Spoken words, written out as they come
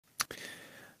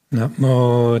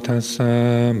Namo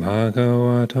tassa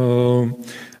bhagavato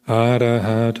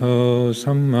arahato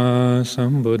samma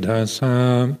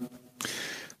sambuddhassa.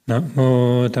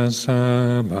 Namo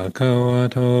tassa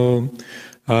bhagavato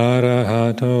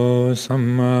arahato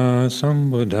samma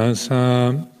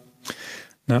sambuddhassa.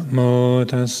 Namo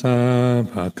tassa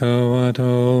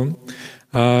bhagavato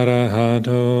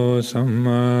arahato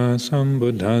samma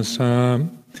sambuddhassa.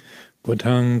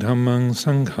 Buddhang dhammang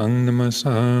sanghang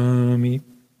namasami.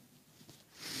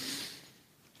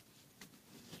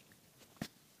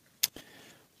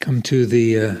 Come to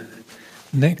the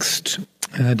next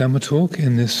Dhamma talk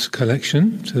in this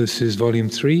collection. So this is volume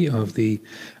 3 of the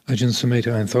Ajahn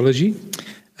Sumedho anthology.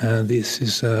 This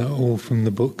is all from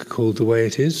the book called The Way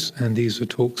It Is, and these are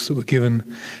talks that were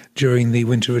given during the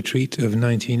winter retreat of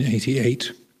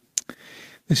 1988.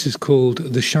 This is called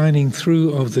The Shining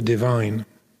Through of the Divine.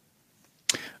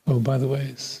 Oh, by the way,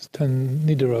 it's Tan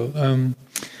Nidaro.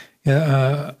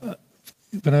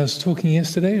 When I was talking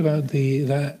yesterday about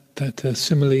that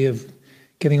simile of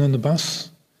getting on the bus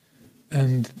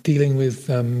and dealing with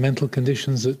mental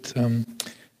conditions that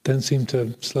don't seem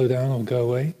to slow down or go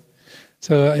away.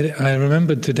 So I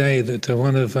remembered today that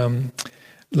one of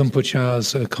Lumpur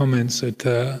Cha's comments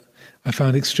that I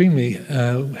found extremely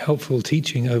helpful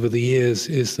teaching over the years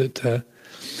is that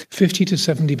 50 to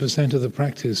 70% of the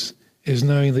practice is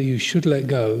knowing that you should let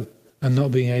go and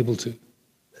not being able to.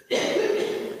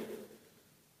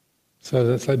 So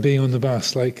that's like being on the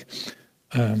bus, like,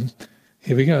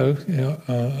 here we go,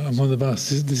 I'm on the bus,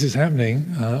 this is happening,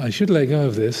 I should let go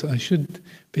of this, I should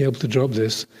be able to drop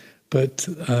this, but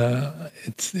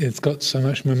it's got so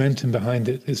much momentum behind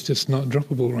it, it's just not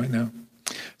droppable right now.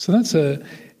 So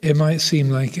it might seem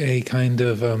like a kind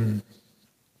of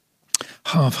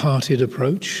half-hearted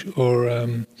approach, or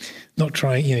not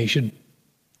trying, you should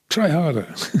try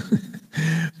harder.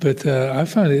 But I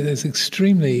found it as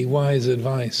extremely wise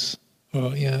advice.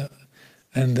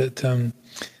 And that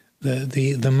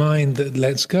the mind that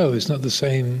lets go is not the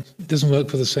same. It doesn't work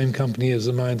for the same company as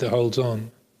the mind that holds on.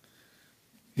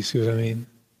 You see what I mean?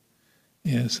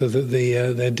 Yeah. So that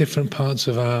they're different parts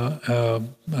of our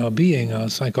being, our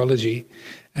psychology,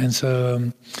 and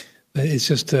so it's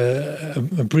just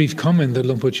a brief comment that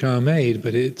Lumpur Cha made,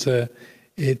 but it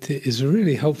is a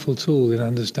really helpful tool in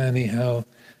understanding how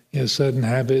certain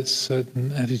habits,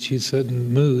 certain attitudes,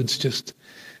 certain moods just.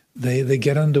 They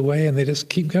get underway and they just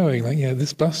keep going. Like,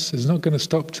 this bus is not going to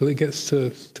stop till it gets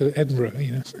to Edinburgh,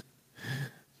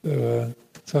 So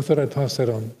I thought I'd pass that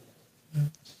on.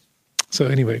 So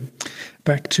anyway,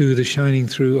 back to the shining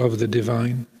through of the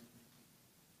divine.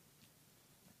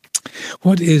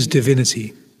 What is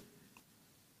divinity?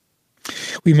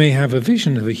 We may have a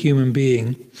vision of a human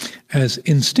being as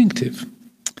instinctive,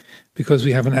 because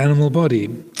we have an animal body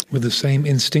with the same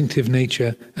instinctive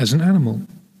nature as an animal.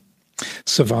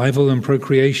 Survival and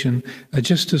procreation are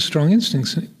just as strong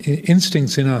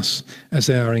instincts in us as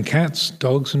they are in cats,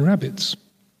 dogs, and rabbits.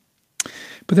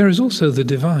 But there is also the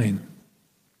divine.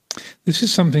 This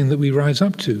is something that we rise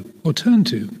up to or turn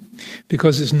to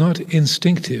because it's not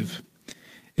instinctive.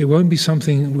 It won't be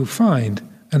something we'll find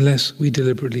unless we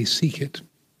deliberately seek it.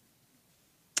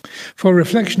 For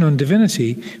reflection on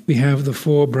divinity, we have the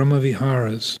 4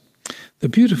 Brahmaviharas. The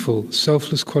beautiful,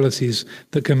 selfless qualities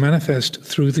that can manifest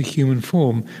through the human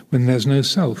form when there's no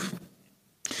self.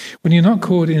 When you're not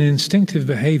caught in instinctive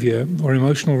behavior or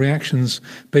emotional reactions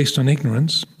based on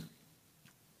ignorance,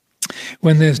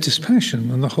 when there's dispassion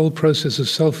and the whole process of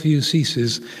self-view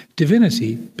ceases,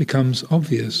 divinity becomes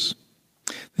obvious.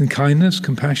 Then kindness,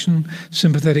 compassion,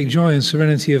 sympathetic joy, and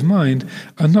serenity of mind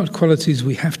are not qualities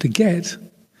we have to get,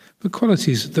 but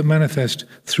qualities that manifest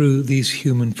through these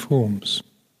human forms.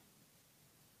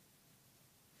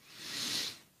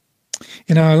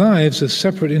 In our lives as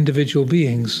separate individual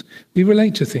beings, we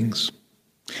relate to things.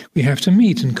 We have to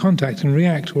meet and contact and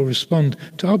react or respond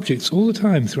to objects all the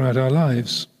time throughout our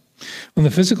lives. On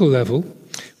the physical level,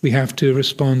 we have to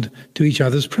respond to each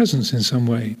other's presence in some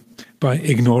way, by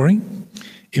ignoring,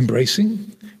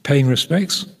 embracing, paying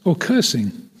respects, or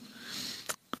cursing.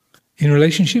 In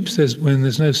relationships, when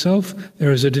there's no self,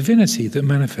 there is a divinity that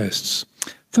manifests.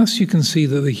 Thus you can see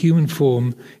that the human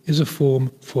form is a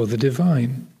form for the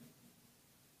divine.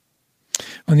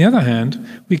 On the other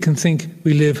hand, we can think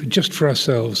we live just for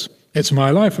ourselves. It's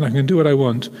my life and I can do what I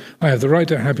want. I have the right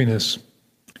to happiness,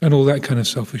 and all that kind of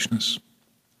selfishness.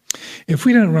 If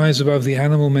we don't rise above the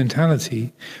animal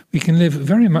mentality, we can live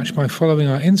very much by following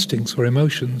our instincts or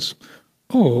emotions,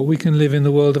 or we can live in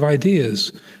the world of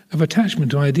ideas, of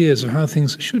attachment to ideas of how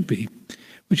things should be,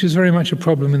 which is very much a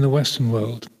problem in the Western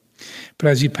world. But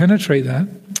as you penetrate that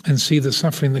and see the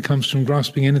suffering that comes from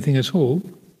grasping anything at all,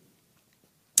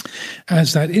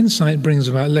 as that insight brings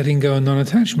about letting go and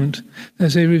non-attachment,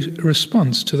 there's a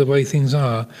response to the way things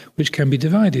are, which can be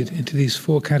divided into these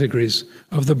 4 categories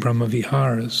of the Brahma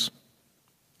Viharas.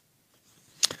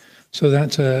 So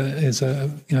that is I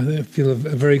feel a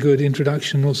very good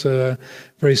introduction, also a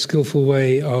very skillful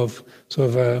way of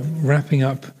sort of wrapping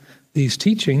up these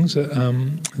teachings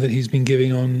that he's been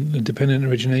giving on dependent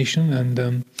origination,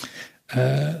 and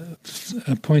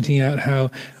pointing out how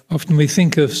often we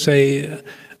think of, say,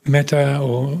 metta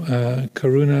or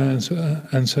karuna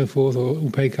and so forth, or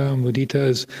upekkha and mudita,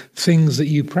 as things that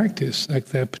you practice, like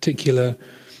they're particular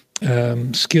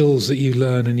skills that you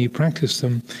learn and you practice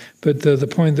them. But the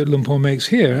point that Luang Por makes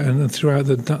here and throughout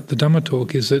the Dhamma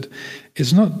talk is that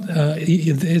it's not.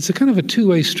 It's a kind of a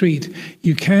two-way street.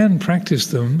 You can practice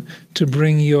them to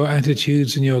bring your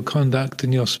attitudes and your conduct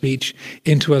and your speech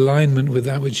into alignment with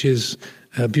that which is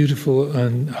beautiful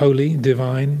and holy,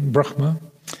 divine, Brahma.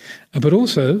 But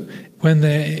also, when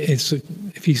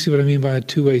if you see what I mean by a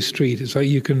two-way street, it's like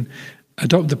you can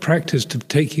adopt the practice to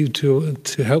take you to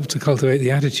help to cultivate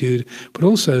the attitude. But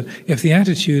also, if the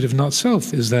attitude of not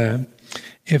self is there,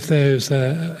 if there's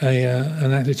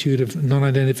an attitude of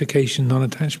non-identification,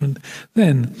 non-attachment,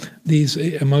 then these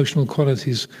emotional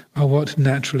qualities are what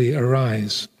naturally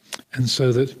arise. And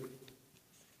so that,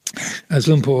 as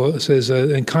Luang Por says,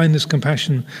 and kindness,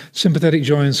 compassion, sympathetic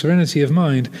joy and serenity of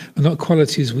mind are not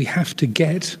qualities we have to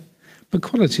get, but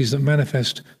qualities that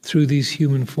manifest through these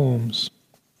human forms.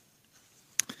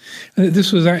 And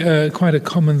this was quite a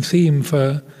common theme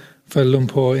for Luang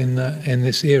Por in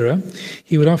this era.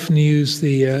 He would often use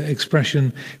the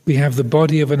expression, we have the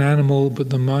body of an animal but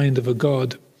the mind of a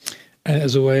god,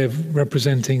 as a way of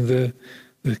representing the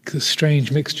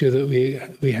strange mixture that we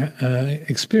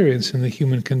experience in the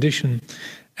human condition,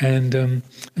 and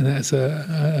that's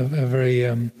a very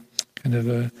kind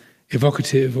of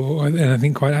evocative, and I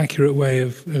think quite accurate way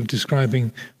of describing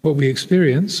what we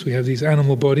experience. We have these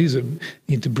animal bodies that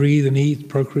need to breathe and eat,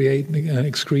 procreate,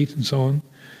 excrete, and so on,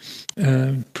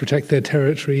 protect their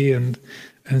territory and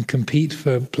compete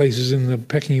for places in the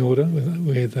pecking order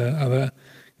with other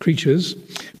creatures.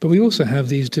 But we also have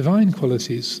these divine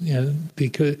qualities,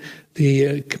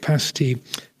 the capacity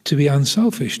to be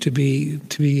unselfish, to be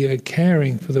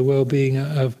caring for the well-being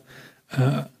of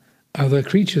other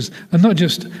creatures, and not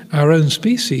just our own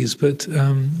species, but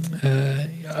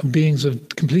beings of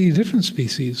completely different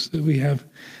species. That we have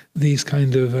these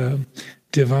kind of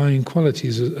divine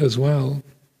qualities as well.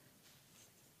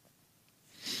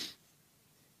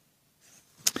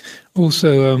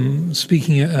 Also,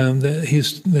 speaking,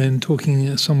 he's then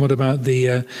talking somewhat about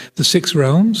the 6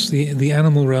 realms, the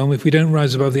animal realm. If we don't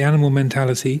rise above the animal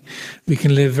mentality, we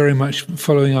can live very much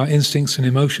following our instincts and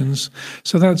emotions.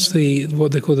 So that's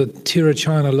what they call the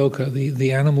Tirachana Loka.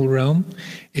 The animal realm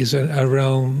is a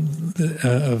realm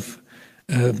of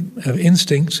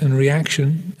instincts and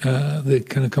reaction, the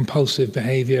kind of compulsive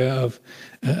behavior of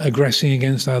aggressing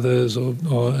against others, or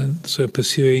so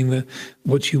pursuing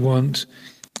what you want.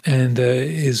 And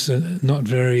is not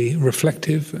very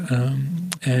reflective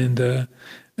and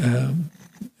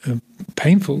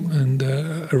painful, and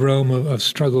a realm of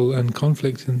struggle and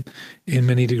conflict in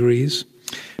many degrees.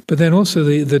 But then also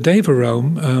the Deva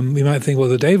realm, we might think, well,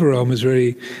 the Deva realm is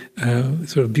very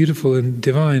sort of beautiful and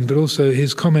divine, but also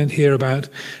his comment here about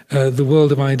the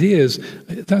world of ideas,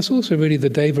 that's also really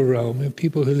the Deva realm,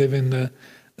 people who live in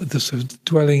the sort of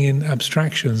dwelling in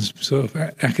abstractions, sort of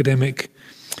academic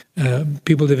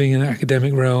people living in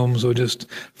academic realms, or just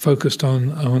focused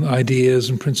on ideas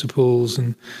and principles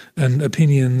and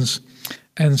opinions,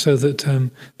 and so that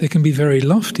they can be very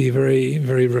lofty, very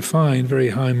very refined, very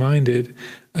high-minded,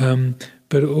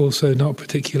 but also not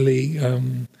particularly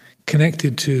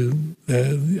connected to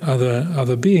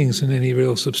other beings in any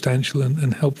real substantial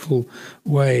and helpful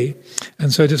way.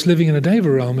 And so just living in a Deva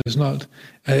realm is not.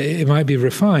 It might be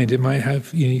refined. It might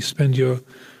have you spend your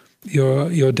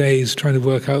days trying to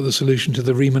work out the solution to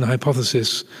the Riemann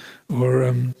hypothesis,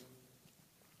 or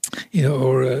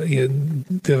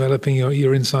developing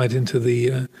your insight into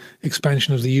the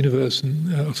expansion of the universe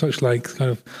and such like kind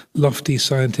of lofty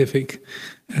scientific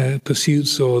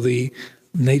pursuits, or the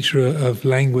nature of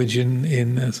language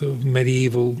in sort of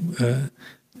medieval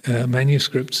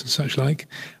manuscripts and such like.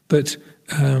 But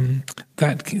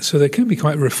so they can be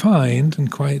quite refined and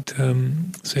quite,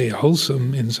 say,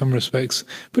 wholesome in some respects,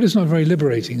 but it's not very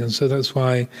liberating. And so that's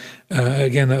why,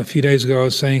 again, a few days ago I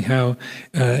was saying how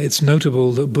it's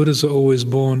notable that Buddhas are always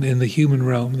born in the human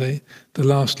realm. The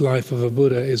last life of a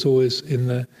Buddha is always in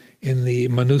the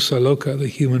Manusa Loka, the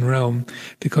human realm,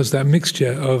 because that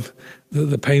mixture of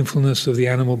the painfulness of the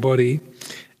animal body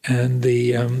and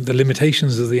the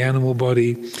limitations of the animal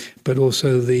body, but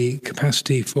also the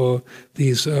capacity for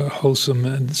these wholesome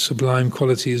and sublime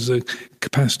qualities, the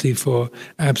capacity for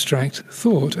abstract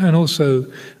thought, and also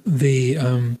the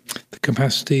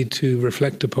capacity to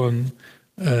reflect upon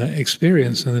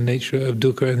experience and the nature of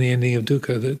dukkha and the ending of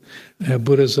dukkha. That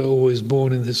Buddhas are always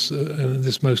born in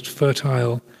this most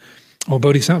fertile, or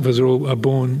bodhisattvas are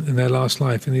born in their last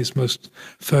life in this most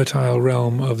fertile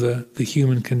realm of the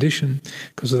human condition,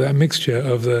 because of that mixture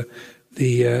of the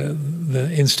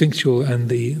instinctual and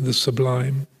the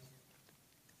sublime.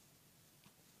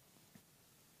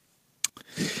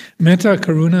 Metta,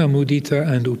 karuna, mudita,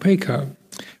 and upekkha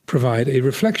provide a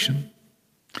reflection.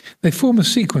 They form a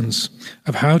sequence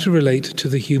of how to relate to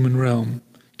the human realm,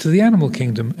 to the animal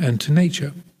kingdom, and to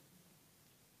nature.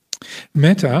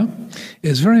 Metta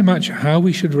is very much how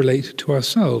we should relate to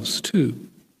ourselves too.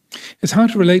 It's how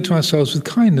to relate to ourselves with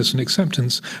kindness and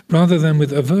acceptance rather than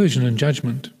with aversion and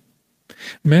judgment.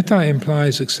 Metta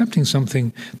implies accepting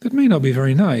something that may not be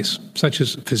very nice, such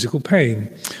as physical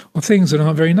pain, or things that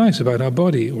aren't very nice about our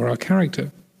body or our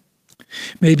character.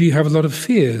 Maybe you have a lot of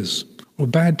fears or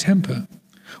bad temper,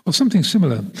 or something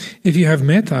similar. If you have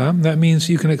metta, that means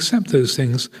you can accept those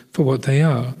things for what they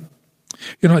are.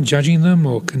 You're not judging them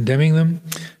or condemning them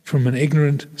from an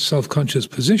ignorant, self-conscious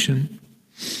position.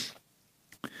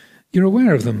 You're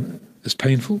aware of them as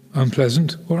painful,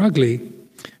 unpleasant, or ugly.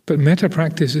 But metta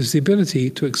practice is the ability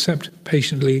to accept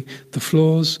patiently the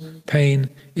flaws, pain,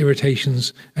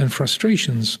 irritations, and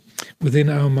frustrations within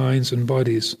our minds and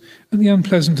bodies, and the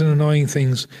unpleasant and annoying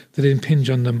things that impinge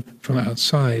on them from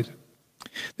outside.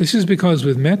 This is because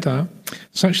with metta,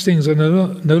 such things are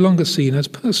no longer seen as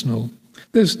personal.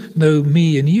 There's no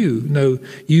me and you, no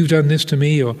you've done this to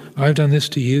me or I've done this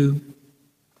to you.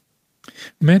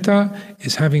 Metta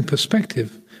is having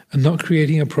perspective and not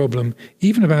creating a problem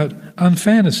even about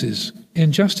unfairnesses,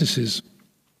 injustices,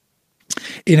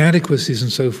 inadequacies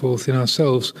and so forth in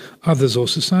ourselves, others or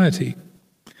society.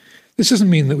 This doesn't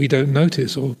mean that we don't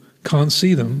notice or can't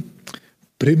see them,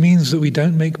 but it means that we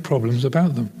don't make problems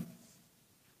about them.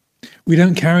 We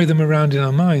don't carry them around in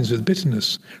our minds with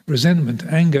bitterness, resentment,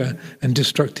 anger, and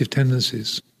destructive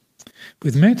tendencies.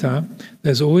 With metta,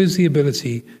 there's always the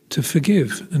ability to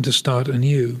forgive and to start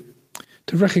anew,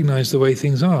 to recognize the way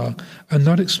things are and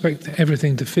not expect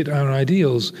everything to fit our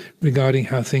ideals regarding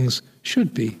how things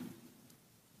should be.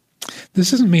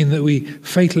 This doesn't mean that we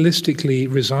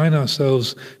fatalistically resign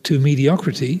ourselves to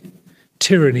mediocrity,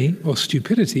 tyranny, or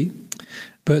stupidity,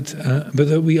 but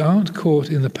that we aren't caught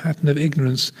in the pattern of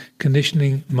ignorance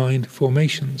conditioning mind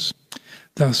formations.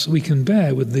 Thus, we can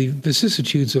bear with the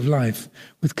vicissitudes of life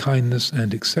with kindness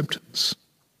and acceptance.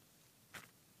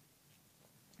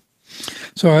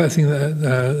 So I think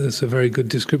that's a very good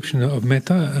description of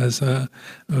metta, as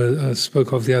I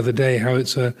spoke of the other day, how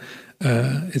it's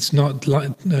not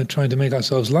like, trying to make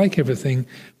ourselves like everything,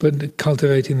 but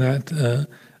cultivating that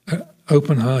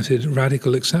open-hearted,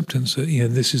 radical acceptance that,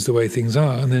 this is the way things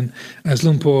are. And then, as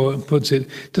Luang Por puts it,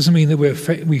 doesn't mean that we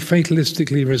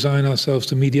fatalistically resign ourselves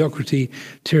to mediocrity,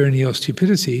 tyranny, or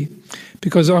stupidity,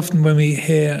 because often when we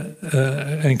hear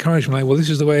encouragement like, well, this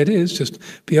is the way it is, just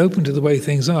be open to the way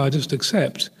things are, just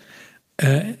accept.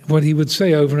 What he would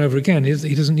say over and over again,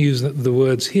 he doesn't use the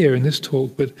words here in this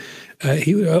talk, but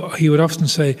he would often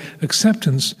say,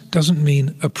 acceptance doesn't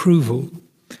mean approval.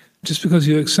 Just because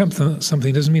you accept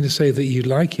something doesn't mean to say that you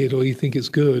like it or you think it's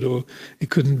good or it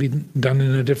couldn't be done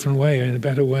in a different way or in a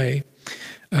better way.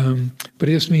 But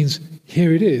it just means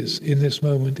here it is, in this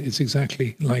moment, it's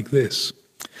exactly like this.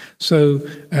 So,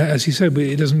 as he said,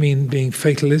 it doesn't mean being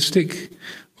fatalistic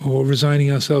or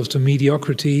resigning ourselves to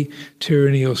mediocrity,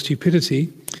 tyranny, or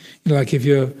stupidity. Like if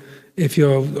you're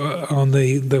on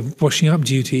the washing up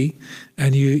duty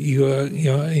and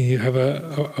you have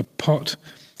a pot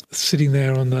sitting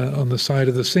there on the side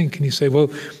of the sink, and you say, well,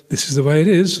 this is the way it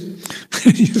is.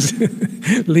 You just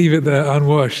leave it there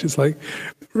unwashed. It's like,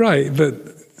 right, but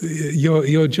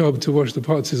your job to wash the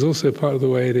pots is also part of the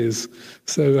way it is.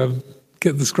 So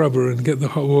get the scrubber and get the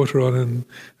hot water on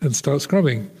and start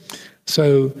scrubbing.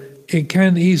 So it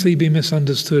can easily be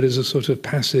misunderstood as a sort of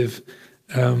passive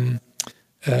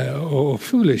or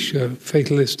foolish,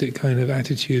 fatalistic kind of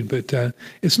attitude, but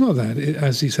it's not that.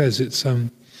 As he says, it's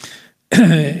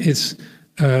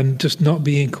just not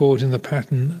being caught in the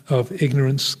pattern of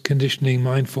ignorance conditioning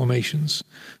mind formations,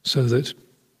 so that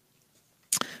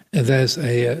there's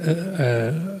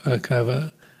a kind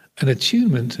of an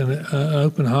attunement and an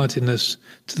open-heartedness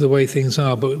to the way things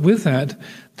are. But with that,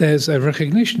 there's a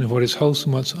recognition of what is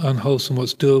wholesome, what's unwholesome,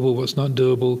 what's doable, what's not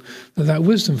doable. That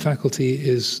wisdom faculty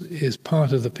is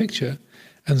part of the picture,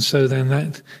 and so then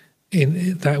that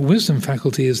that wisdom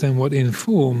faculty is then what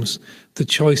informs the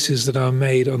choices that are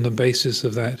made on the basis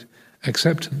of that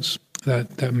acceptance,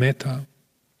 that metta.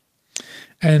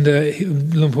 And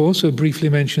Luang Por also briefly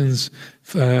mentions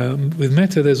with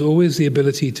metta there's always the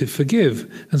ability to forgive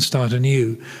and start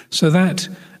anew. So that,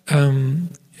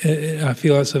 I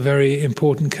feel that's a very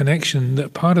important connection,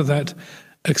 that part of that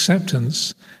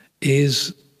acceptance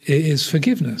is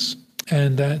forgiveness.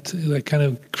 And that kind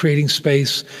of creating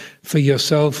space for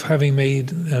yourself, having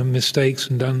made mistakes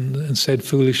and done and said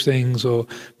foolish things, or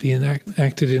being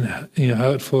acted in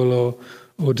hurtful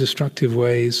or destructive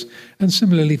ways, and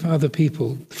similarly for other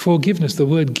people. Forgiveness, the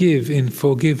word give in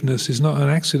forgiveness is not an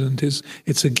accident,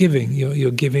 it's a giving.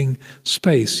 You're giving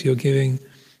space, you're giving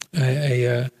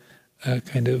a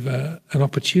kind of an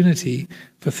opportunity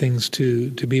for things to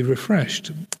be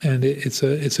refreshed. And it's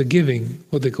a giving,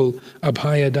 what they call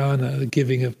abhaya dana, the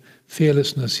giving of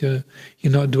fearlessness. You're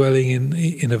not dwelling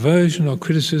in aversion or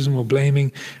criticism or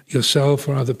blaming yourself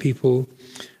or other people.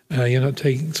 You're not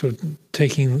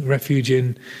taking refuge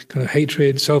in kind of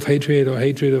hatred, self-hatred or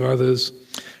hatred of others,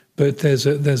 but there's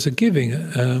a giving,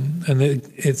 and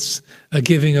it's a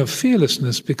giving of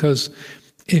fearlessness, because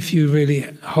if you really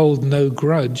hold no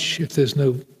grudge, if there's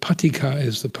no patika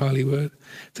is the Pali word,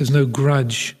 if there's no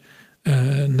grudge,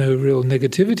 no real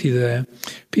negativity there,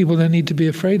 people don't need to be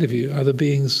afraid of you. Other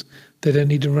beings, they don't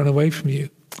need to run away from you.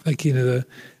 Like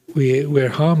we're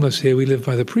harmless here. We live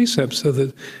by the precepts, so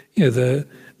that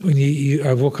when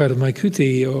I walk out of my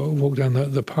kuti or walk down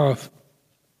the path,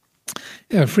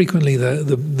 frequently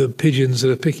the pigeons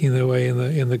that are picking their way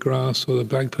in the grass, or the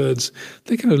blackbirds,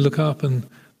 they kind of look up and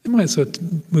they might sort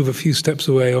of move a few steps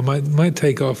away, or might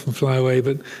take off and fly away,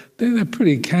 but they're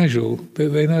pretty casual.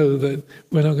 They know that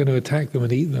we're not going to attack them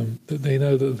and eat them. That they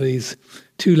know that these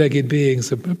two-legged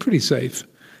beings are pretty safe,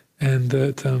 and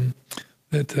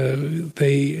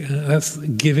that's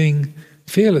giving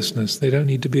fearlessness. They don't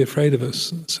need to be afraid of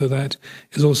us. So that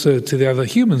is also to the other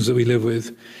humans that we live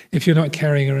with. If you're not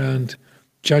carrying around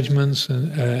judgments,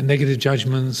 negative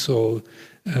judgments or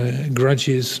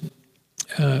grudges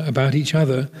about each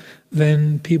other,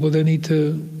 then people don't need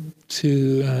to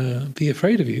be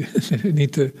afraid of you. They don't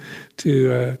need to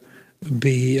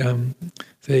be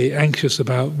say anxious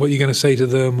about what you're going to say to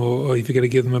them, or if you're going to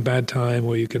give them a bad time,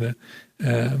 or you're going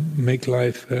to make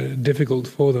life difficult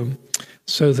for them.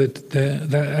 So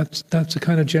that's a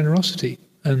kind of generosity.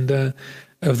 And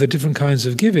of the different kinds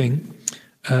of giving,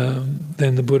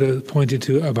 then the Buddha pointed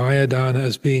to abhaya dana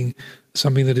as being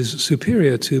something that is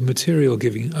superior to material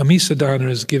giving. Amisa dana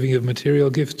is giving of material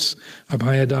gifts.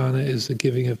 Abhaya dana is the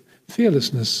giving of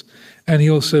fearlessness. And he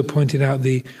also pointed out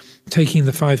taking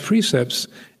the 5 precepts.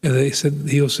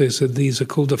 He also said these are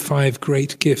called the 5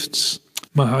 great gifts,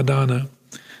 mahadana.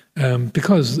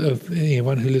 Because of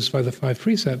one who lives by the 5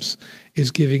 precepts is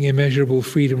giving immeasurable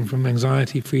freedom from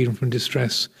anxiety, freedom from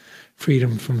distress,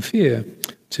 freedom from fear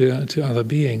to other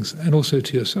beings, and also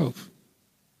to yourself.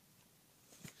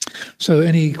 So,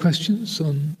 any questions,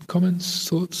 comments,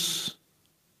 thoughts?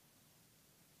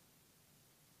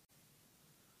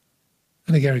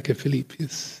 Anagarika Philippe,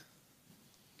 yes.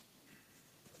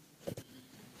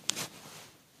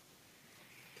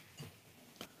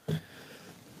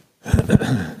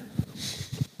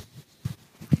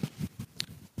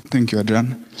 Thank you,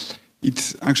 Ajahn.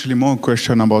 It's actually more a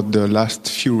question about the last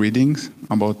few readings,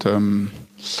 about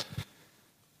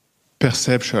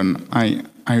perception. I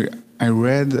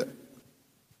read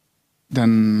that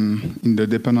in the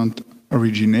dependent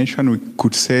origination, we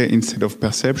could say, instead of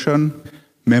perception,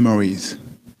 memories.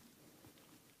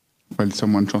 Well,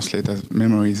 someone translated as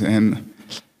memories. And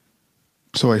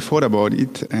so I thought about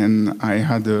it, and I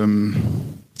had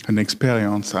an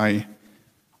experience. I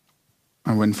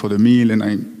went for the meal, and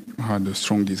I had a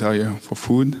strong desire for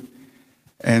food.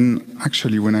 And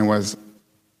actually, when I was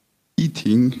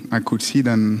eating, I could see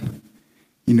that,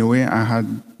 in a way, I had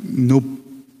no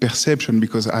perception,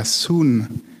 because as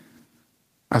soon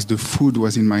as the food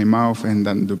was in my mouth and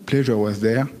then the pleasure was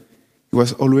there, it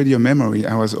was already a memory.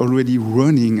 I was already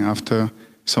running after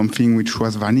something which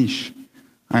was vanished.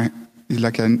 It's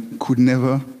like I could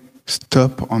never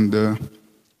stop on the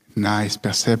nice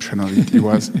perception of it. It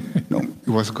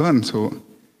was gone. So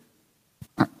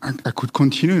I could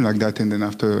continue like that, and then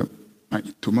after I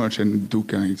eat too much, and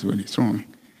dukkha is really strong.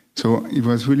 So it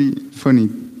was really funny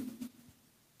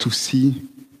to see.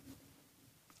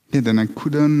 Then I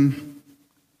couldn't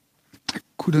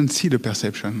see the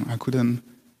perception. I couldn't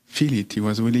feel it. It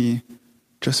was really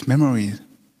just memories,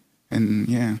 and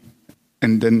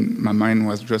and then my mind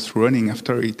was just running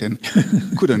after it and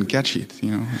couldn't catch it.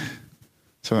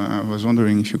 So I was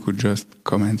wondering if you could just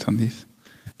comment on this.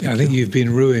 I think you've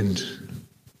been ruined.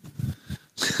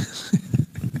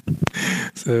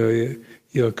 So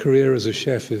your career as a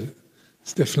chef is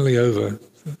definitely over.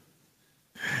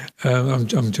 I'm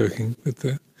joking,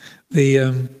 but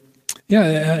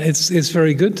it's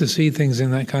very good to see things in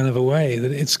that kind of a way.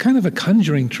 That it's kind of a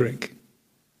conjuring trick.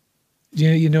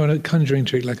 You know, a conjuring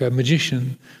trick, like a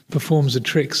magician performs a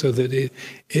trick so that it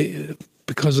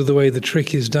because of the way the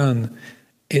trick is done,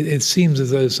 it seems as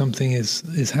though something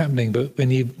is happening. But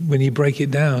when you break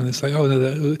it down, it's like, oh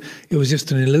no, it was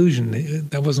just an illusion.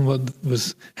 That wasn't what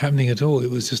was happening at all.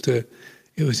 It was just an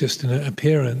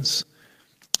appearance.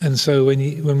 And so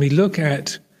when we look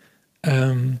at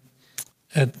the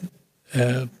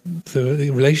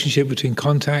relationship between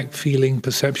contact, feeling,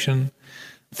 perception,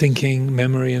 thinking,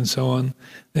 memory, and so on,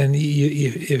 then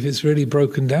if it's really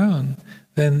broken down,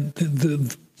 then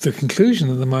the conclusion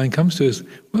that the mind comes to is,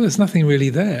 well, there's nothing really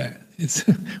there. It's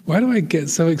why do I get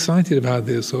so excited about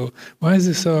this, or why is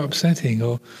this so upsetting,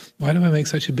 or why do I make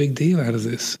such a big deal out of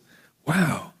this?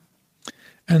 Wow.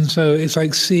 And so it's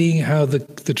like seeing how the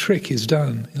trick is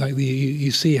done. Like you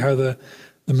see how the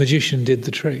magician did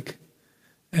the trick.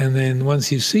 And then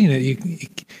once you've seen it,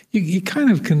 you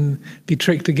kind of can be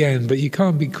tricked again, but you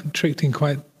can't be tricked to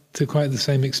quite the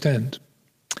same extent.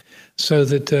 So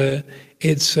that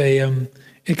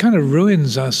it kind of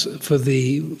ruins us for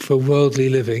worldly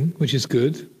living, which is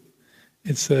good.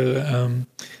 It's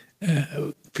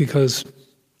because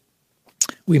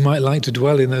we might like to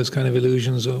dwell in those kind of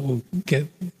illusions, or get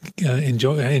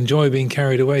enjoy being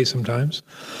carried away sometimes.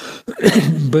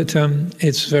 But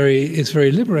it's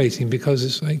very liberating, because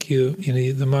it's like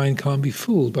the mind can't be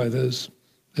fooled by those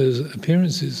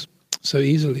appearances so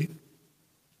easily,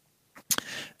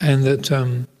 and that I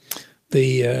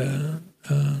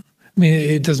mean,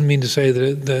 it doesn't mean to say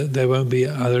that there won't be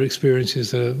other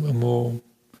experiences that are more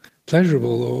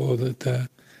pleasurable, or that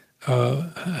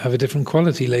have a different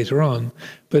quality later on.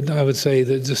 But I would say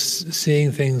that just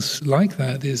seeing things like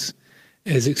that is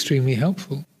extremely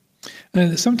helpful.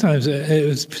 And sometimes it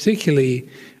was particularly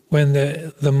when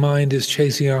the mind is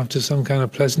chasing after some kind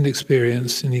of pleasant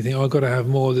experience, and you think, oh, I've got to have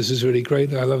more, this is really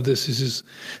great, I love this, this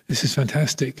is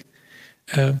fantastic.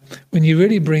 When you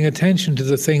really bring attention to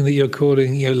the thing that you're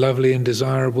calling lovely and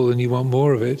desirable, and you want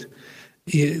more of it,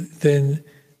 then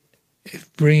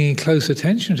bringing close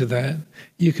attention to that,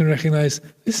 you can recognize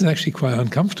this is actually quite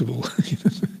uncomfortable.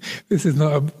 This is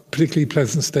not a particularly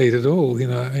pleasant state at all.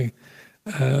 I'm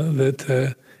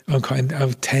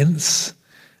tense,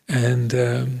 and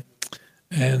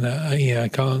I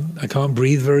can't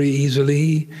breathe very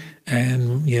easily,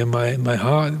 and my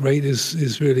heart rate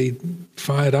is really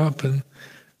fired up, and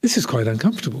this is quite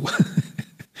uncomfortable.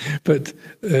 But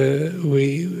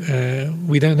we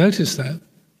don't notice that.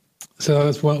 So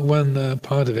that's one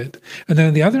part of it. And then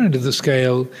at the other end of the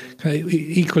scale,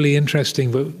 equally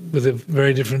interesting but with a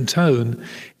very different tone,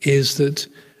 is that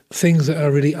things that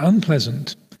are really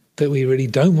unpleasant, that we really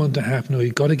don't want to happen, or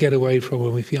we've got to get away from,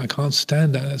 when we feel, I can't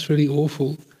stand that, that's really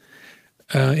awful.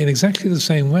 In exactly the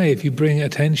same way, if you bring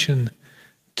attention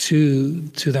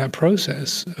to that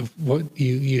process of what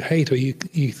you hate, or you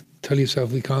tell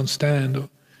yourself we can't stand, or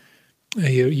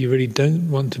you really don't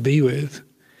want to be with,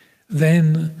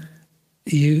 then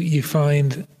you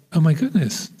find, oh my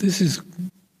goodness, this is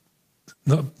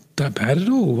not that bad at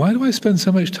all. Why do I spend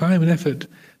so much time and effort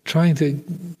trying to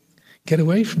get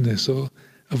away from this, or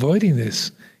avoiding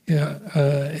this?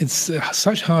 It's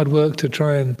such hard work to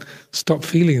try and stop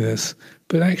feeling this,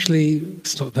 but actually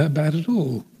it's not that bad at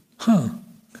all.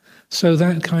 So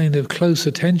that kind of close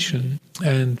attention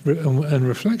and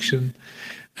reflection,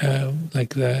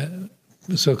 like that,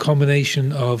 so a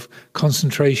combination of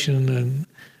concentration and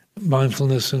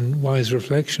mindfulness and wise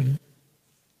reflection,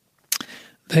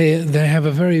 they have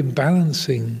a very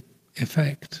balancing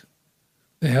effect.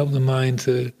 They help the mind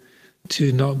to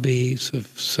not be sort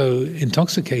of so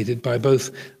intoxicated by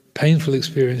both painful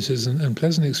experiences and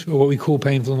pleasant experiences, or what we call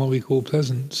painful and what we call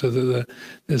pleasant, so that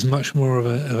there's much more of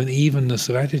an evenness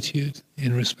of attitude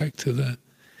in respect to that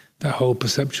whole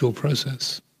perceptual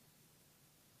process.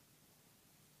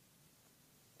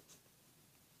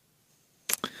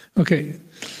 Okay,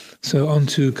 so on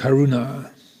to karuna.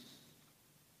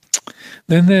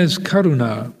 Then there's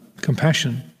karuna,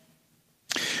 compassion.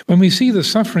 When we see the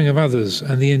suffering of others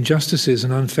and the injustices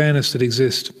and unfairness that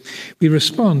exist, we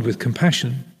respond with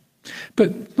compassion,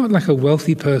 but not like a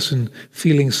wealthy person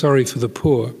feeling sorry for the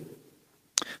poor.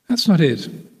 That's not it.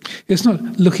 It's not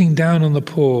looking down on the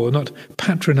poor, not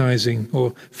patronizing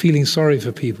or feeling sorry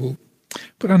for people,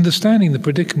 but understanding the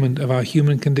predicament of our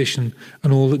human condition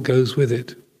and all that goes with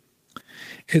it.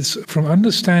 It's from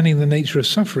understanding the nature of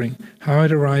suffering, how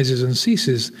it arises and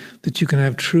ceases, that you can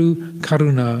have true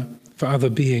karuna for other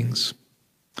beings.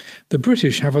 The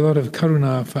British have a lot of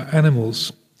karuna for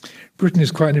animals. Britain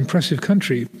is quite an impressive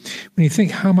country when you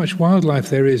think how much wildlife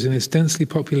there is in this densely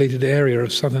populated area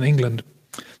of southern England.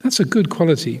 That's a good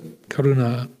quality,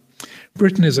 karuna.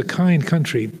 Britain is a kind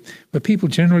country where people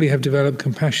generally have developed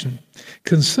compassion,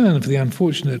 concern for the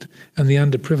unfortunate and the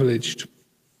underprivileged.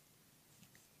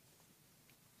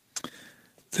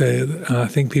 I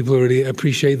think people really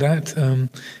appreciate that.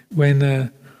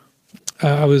 When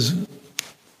I was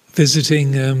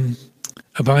visiting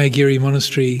Abhayagiri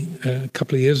Monastery a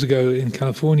couple of years ago in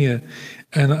California,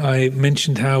 and I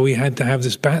mentioned how we had to have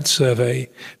this bat survey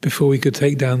before we could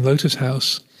take down Lotus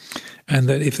House, and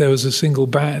that if there was a single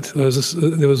bat, there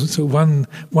was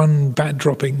one bat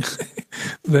dropping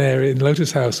there in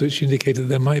Lotus House, which indicated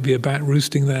there might be a bat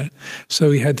roosting there. So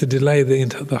we had to delay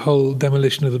the whole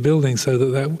demolition of the building so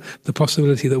that the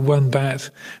possibility that one bat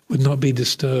would not be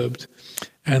disturbed,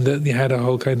 and that you had a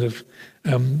whole kind of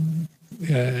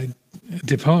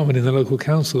department in the local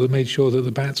council that made sure that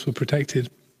the bats were protected.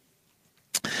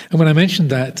 And when I mentioned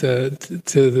that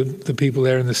to the people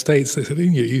there in the States, they said, "Are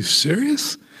you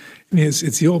serious? I mean,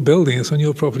 it's your building, it's on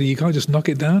your property, you can't just knock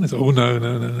it down?" I said, "Oh,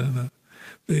 no.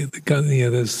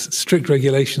 There's strict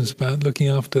regulations about looking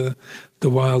after the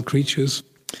wild creatures.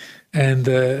 And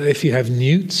if you have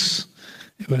newts,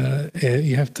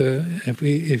 you have to,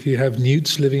 if you have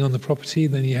newts living on the property,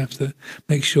 then you have to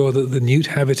make sure that the newt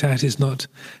habitat is not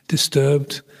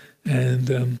disturbed."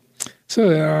 And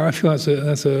so I feel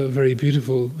that's a very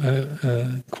beautiful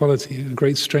quality, a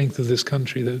great strength of this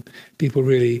country, that people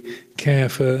really care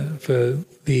for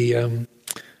the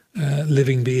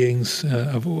living beings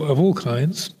of all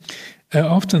kinds.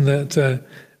 Often that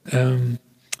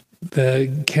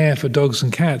the care for dogs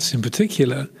and cats in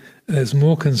particular, there's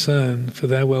more concern for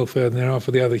their welfare than there are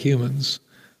for the other humans.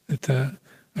 I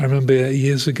remember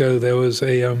years ago there was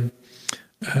a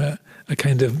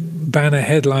kind of banner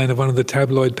headline of one of the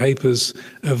tabloid papers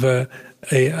of a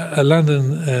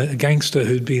London gangster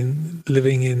who'd been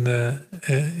living in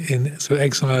sort of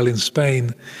exile in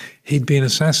Spain. He'd been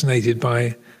assassinated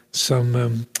by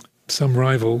some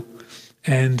rival,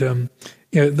 and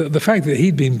the fact that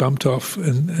he'd been bumped off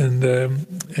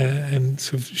and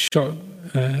sort of shot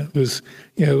was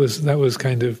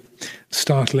kind of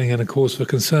startling and a cause for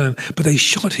concern. But they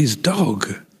shot his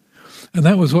dog. And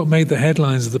that was what made the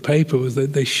headlines of the paper, was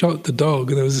that they shot the dog.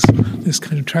 And there was this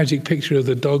kind of tragic picture of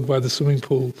the dog by the swimming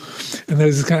pool. And there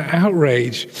was this kind of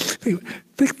outrage.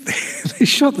 They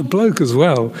shot the bloke as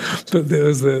well. But there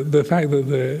was the fact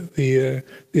that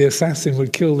the assassin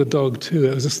would kill the dog too.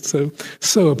 It was just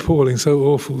so appalling, so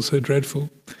awful, so dreadful.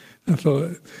 I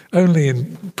thought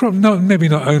maybe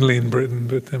not only in Britain,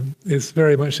 but it's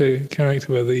very much a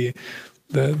character where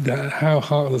how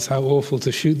heartless, how awful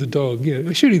to shoot the dog.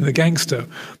 Shooting the gangster,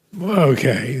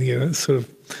 okay, it's sort of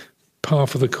par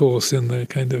for the course in the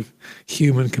kind of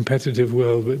human competitive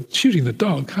world. But shooting the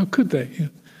dog, how could they?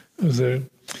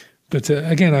 But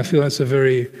again, I feel that's a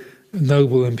very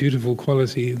noble and beautiful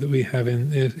quality that we have in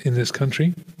this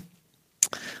country,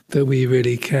 that we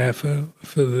really care for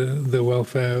the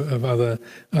welfare of other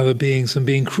beings, and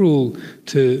being cruel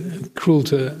to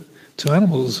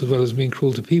animals as well as being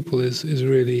cruel to people is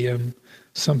really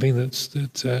something that's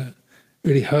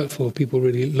really hurtful. People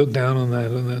really look down on that,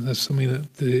 and that's something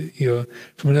that you're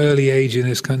from an early age in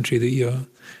this country that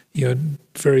you're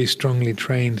very strongly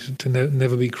trained to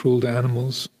never be cruel to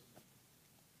animals.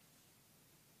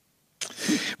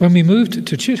 When we moved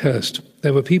to Chithurst,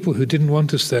 there were people who didn't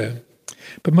want us there,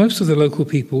 but most of the local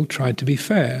people tried to be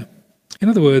fair. In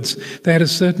other words, they had a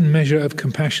certain measure of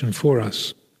compassion for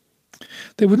us.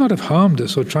 They would not have harmed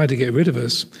us or tried to get rid of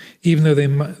us, even though they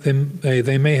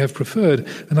may have preferred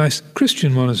a nice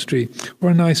Christian monastery or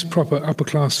a nice proper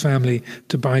upper-class family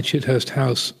to buy Chithurst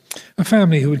House, a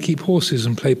family who would keep horses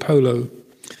and play polo.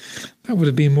 That would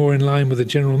have been more in line with the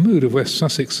general mood of West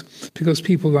Sussex, because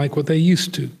people like what they're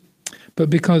used to. But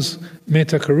because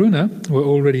Metta Karuna were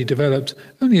already developed,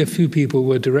 only a few people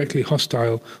were directly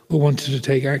hostile or wanted to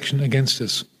take action against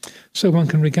us. So one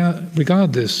can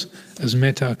regard this as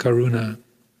Metta Karuna.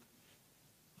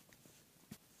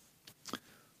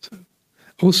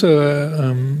 Also,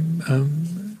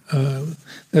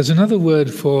 there's another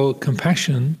word for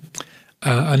compassion,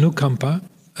 anukampa.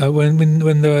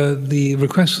 When the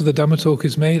request for the Dhamma talk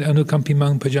is made,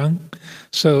 anukampimang pajang.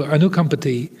 So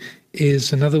anukampati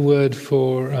is another word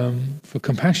for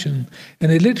compassion,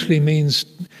 and it literally means,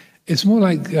 it's more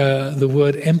like the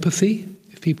word empathy.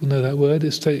 If people know that word,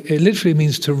 it literally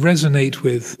means to resonate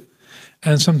with,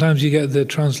 And sometimes you get the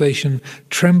translation,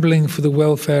 trembling for the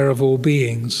welfare of all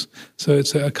beings. So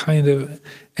it's a kind of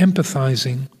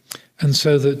empathizing. And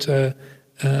so that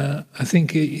I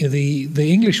think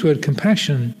the English word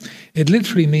compassion, it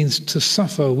literally means to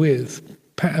suffer with.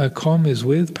 Com is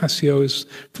with, passio is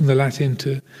from the Latin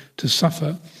to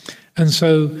suffer. And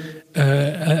so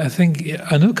I think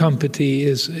anukampati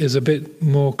is a bit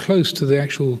more close to the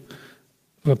actual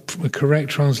a correct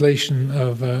translation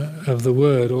of the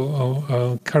word,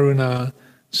 or karuna.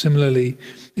 Similarly,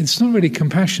 it's not really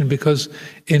compassion, because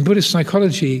in Buddhist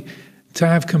psychology, to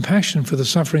have compassion for the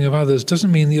suffering of others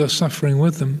doesn't mean that you're suffering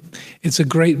with them. It's a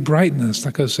great brightness,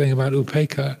 like I was saying about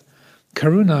upekkha.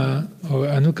 Karuna or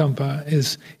anukampa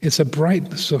it's a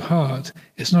brightness of heart.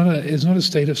 It's not a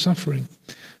state of suffering.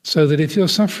 So that if you're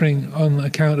suffering on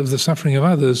account of the suffering of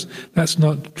others, that's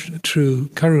not true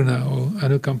karuna or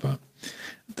anukampa.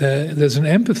 There's an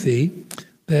empathy,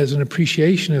 there's an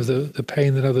appreciation of the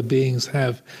pain that other beings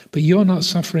have, but you're not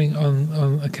suffering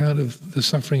on account of the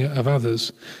suffering of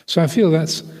others. So I feel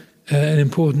that's an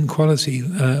important quality,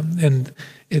 and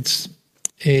it's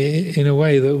in a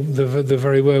way the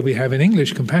very word we have in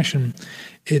English, compassion.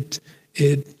 It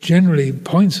generally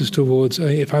points us towards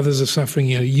if others are suffering,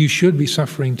 you should be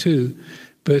suffering too.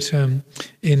 But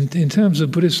in terms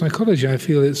of Buddhist psychology, I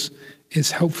feel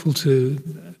it's helpful to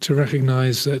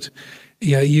recognize that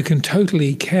you can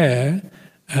totally care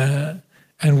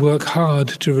and work hard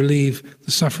to relieve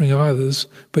the suffering of others,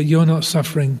 but you're not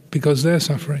suffering because they're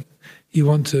suffering. You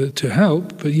want to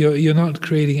help, but you're not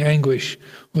creating anguish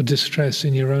or distress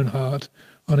in your own heart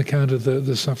on account of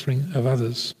the suffering of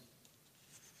others.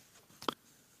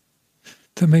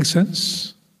 That makes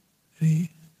sense?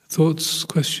 Any thoughts,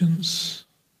 questions?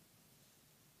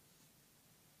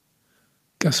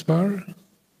 Gaspar?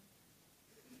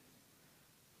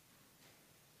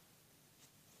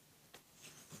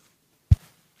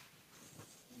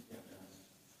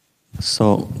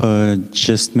 So,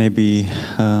 just maybe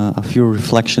a few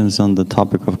reflections on the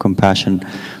topic of compassion,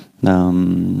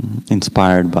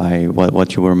 inspired by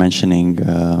what you were mentioning,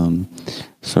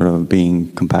 sort of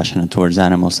being compassionate towards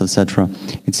animals, etc.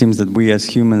 It seems that we as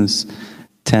humans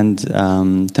tend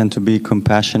to be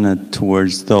compassionate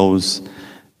towards those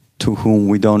to whom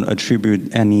we don't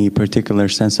attribute any particular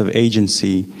sense of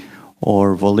agency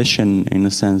or volition, in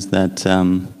the sense that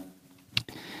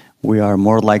we are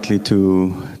more likely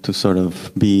to sort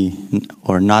of be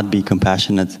or not be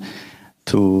compassionate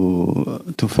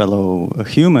to fellow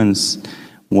humans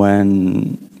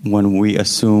when we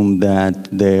assume that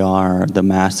they are the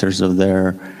masters of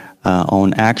their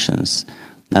own actions,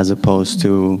 as opposed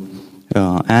to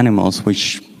animals,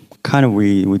 which kind of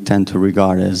we tend to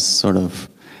regard as sort of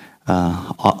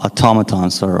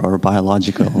automatons or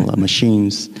biological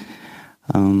machines.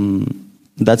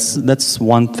 That's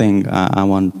one thing I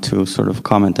want to sort of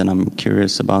comment, and I'm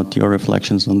curious about your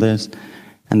reflections on this.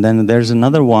 And then there's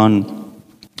another one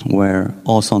where,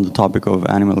 also on the topic of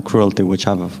animal cruelty, which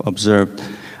I've observed,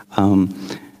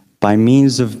 by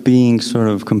means of being sort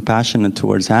of compassionate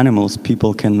towards animals,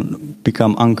 people can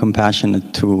become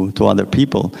uncompassionate to other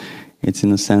people. It's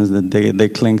in a sense that they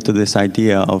cling to this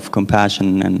idea of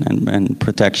compassion and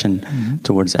protection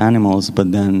towards animals,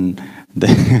 but then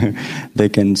they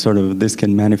can sort of, this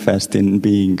can manifest in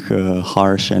being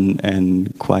harsh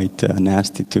and quite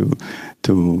nasty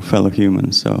to fellow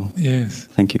humans. So yes,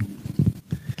 thank you.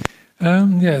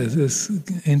 There's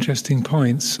interesting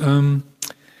points.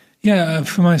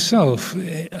 For myself,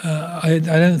 I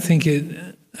don't think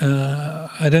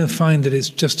I don't find that it's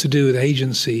just to do with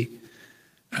agency.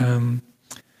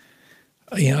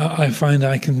 I find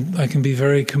I can be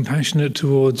very compassionate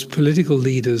towards political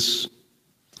leaders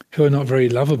who are not very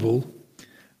lovable,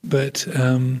 but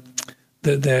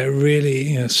that they're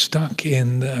really stuck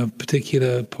in a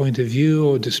particular point of view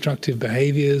or destructive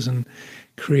behaviors and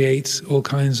create all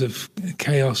kinds of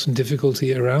chaos and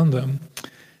difficulty around them.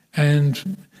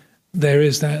 And there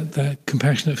is that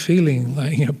compassionate feeling,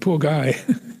 like, poor guy.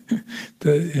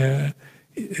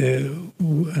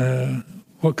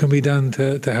 What can be done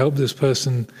to help this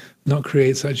person not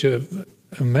create such a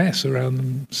mess around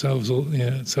themselves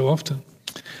so often?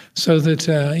 So that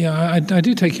I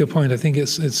do take your point. I think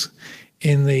it's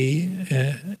in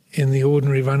the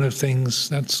ordinary run of things,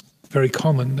 that's very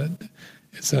common. That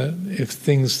if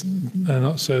things are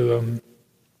not so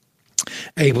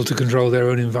able to control their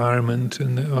own environment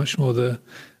and much more the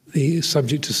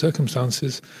subject to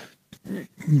circumstances.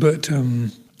 But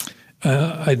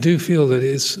I do feel that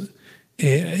it's,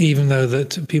 even though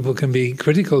that people can be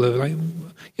critical of,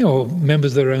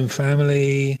 members of their own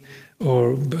family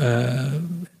or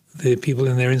the people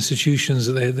in their institutions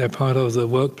that they're part of, the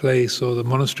workplace or the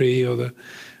monastery or the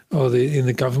in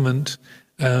the government,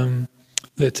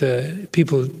 that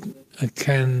people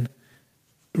can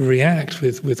react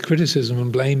with criticism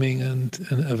and blaming and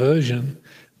aversion,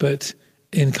 but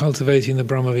in cultivating the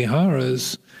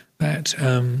Brahmaviharas, that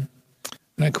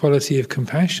quality of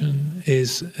compassion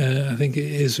is, I think,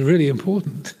 is really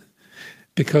important,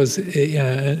 because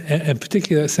and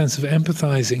particularly that sense of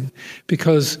empathizing.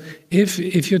 Because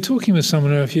if you're talking with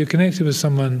someone, or if you're connected with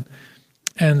someone,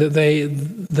 and that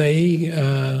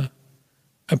they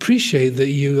appreciate that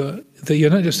you're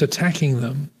not just attacking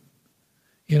them,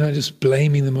 you're not just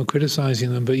blaming them or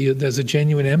criticizing them, but there's a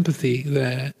genuine empathy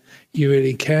there. You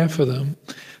really care for them.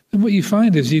 And what you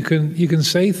find is you can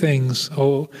say things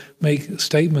or make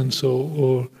statements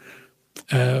or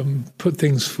put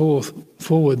things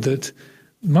forward that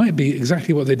might be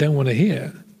exactly what they don't want to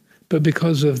hear, but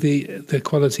because of the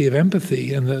quality of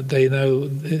empathy, and that they know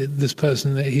this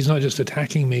person, he's not just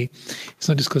attacking me, it's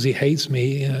not just because he hates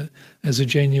me, as a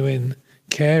genuine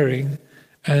caring.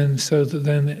 And so that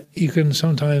then you can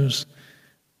sometimes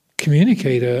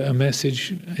communicate a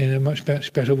message in a much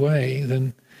better way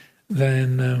than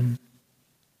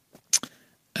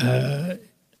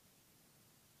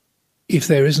if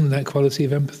there isn't that quality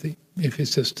of empathy. If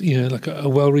it's just, like a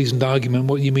well-reasoned argument,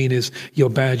 what you mean is you're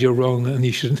bad, you're wrong, and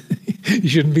you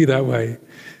shouldn't be that way.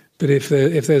 But if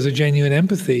there's a genuine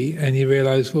empathy, and you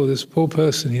realize, well, this poor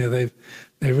person, they've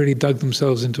really dug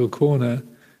themselves into a corner,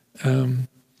 and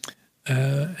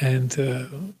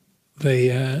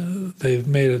they've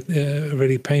made a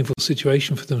really painful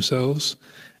situation for themselves,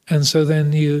 and so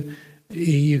then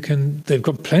they've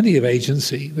got plenty of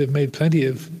agency, they've made plenty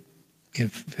of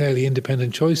fairly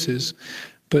independent choices,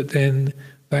 but then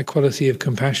that quality of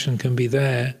compassion can be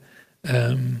there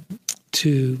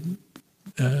to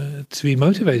be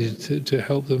motivated to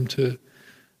help them to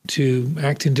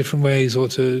act in different ways, or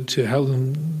to help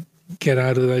them get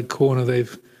out of that corner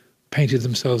they've painted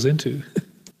themselves into.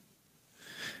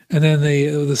 And then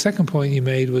the second point you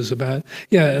made was about,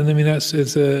 and I mean it's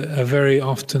a very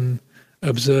often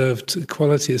observed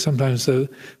quality. Sometimes the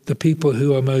people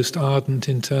who are most ardent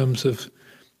in terms of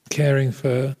caring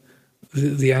for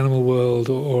the animal world,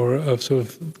 or of sort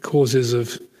of causes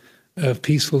of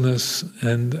peacefulness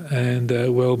and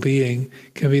well-being,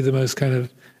 can be the most kind of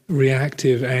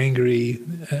reactive, angry,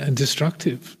 and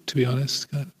destructive, to be honest,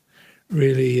 kind of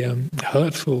really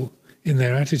hurtful in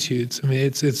their attitudes. I mean,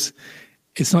 it's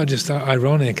not just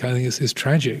ironic. I think it's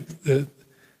tragic that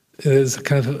there's a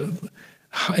kind of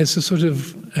it's a sort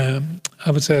of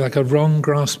I would say like a wrong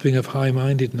grasping of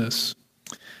high-mindedness.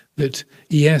 That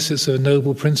yes, it's a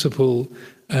noble principle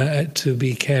to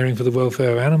be caring for the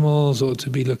welfare of animals, or to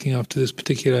be looking after this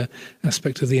particular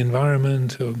aspect of the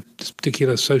environment, or this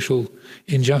particular social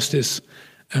injustice.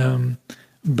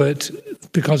 But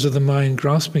because of the mind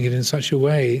grasping it in such a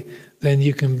way, then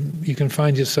you can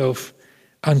find yourself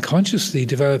unconsciously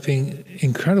developing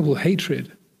incredible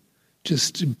hatred,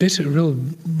 just bitter,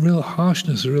 real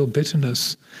harshness, real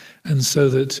bitterness, and so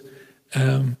that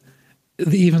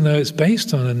even though it's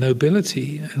based on a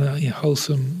nobility and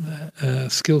wholesome,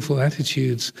 skillful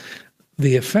attitudes,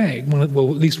 the effect, well, at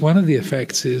least one of the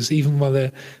effects is, even while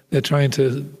they're trying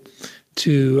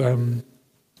to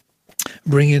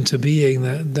bring into being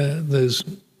those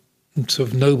sort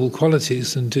of noble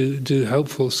qualities and do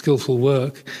helpful, skillful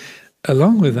work,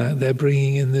 along with that, they're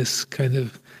bringing in this kind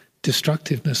of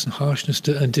destructiveness and harshness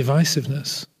and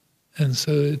divisiveness, and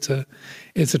so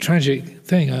it's a tragic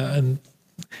thing. And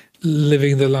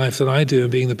living the life that I do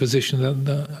and being in the position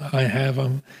that I have,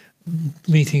 I'm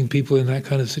meeting people in that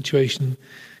kind of situation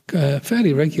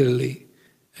fairly regularly,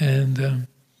 and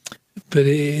but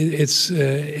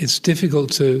it's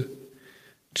difficult to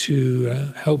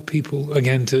help people,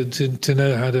 again, to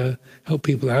know how to help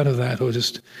people out of that, or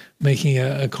just making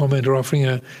a comment or offering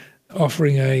a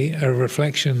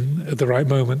reflection at the right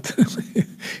moment.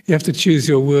 You have to choose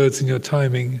your words and your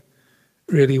timing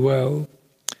really well.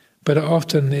 But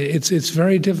often it's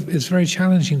very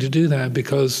challenging to do that,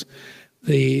 because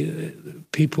the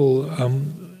people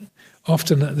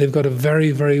often they've got a very,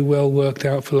 very well worked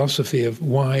out philosophy of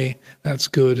why that's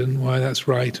good and why that's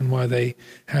right, and why they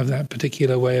have that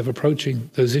particular way of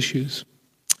approaching those issues,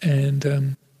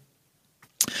 and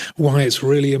why it's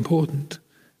really important,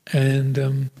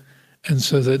 and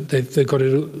so that they've got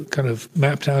it kind of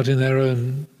mapped out in their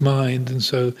own mind. And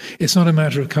so it's not a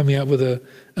matter of coming up with a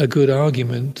good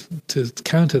argument to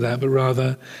counter that, but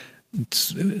rather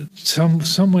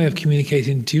some way of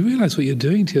communicating. Do you realize what you're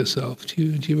doing to yourself? Do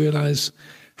you realize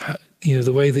how,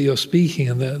 the way that you're speaking,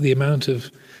 and the amount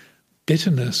of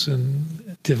bitterness and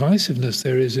divisiveness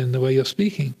there is in the way you're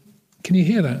speaking. Can you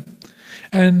hear that?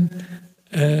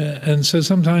 And so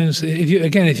sometimes, if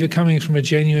you're coming from a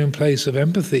genuine place of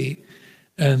empathy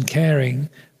and caring,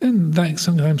 then that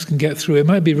sometimes can get through. It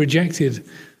might be rejected,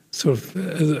 sort of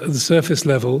at the surface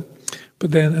level,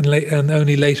 but then and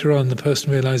only later on the person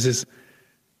realizes,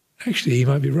 actually, he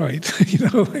might be right.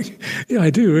 Yeah, I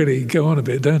do really go on a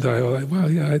bit, don't I? Or like, wow,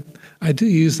 yeah, I do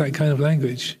use that kind of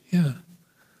language. Yeah.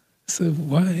 So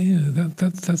why? Yeah,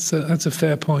 that's a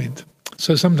fair point.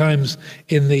 So sometimes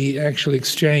in the actual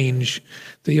exchange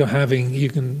that you're having, you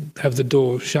can have the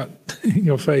door shut in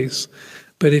your face.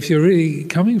 But if you're really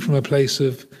coming from a place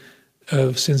of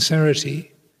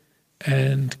sincerity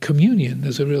and communion,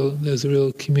 there's a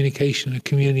real communication. A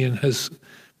communion has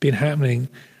been happening.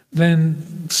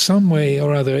 Then some way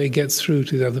or other it gets through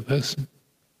to the other person,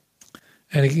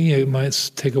 and it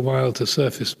might take a while to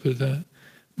surface. But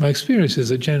my experience is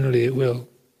that generally it will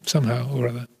somehow or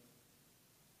other.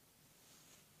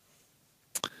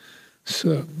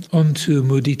 So, on to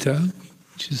mudita,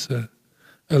 which is a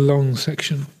long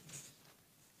section.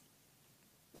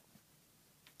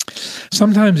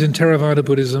 Sometimes in Theravada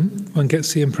Buddhism, one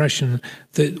gets the impression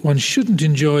that one shouldn't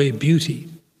enjoy beauty.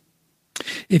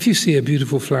 If you see a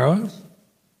beautiful flower,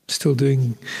 still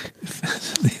doing...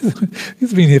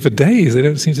 It's been here for days, they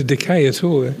don't seem to decay at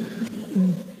all.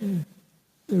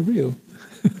 They're real.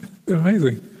 They're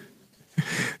amazing.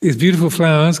 These beautiful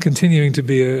flowers continuing to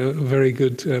be a very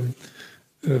good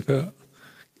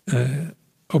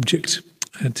object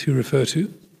to refer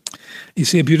to. You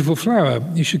see a beautiful flower,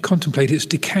 you should contemplate its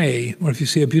decay, or if you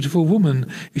see a beautiful woman,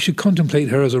 you should contemplate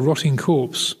her as a rotting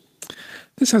corpse.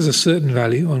 This has a certain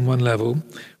value on one level,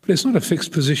 but it's not a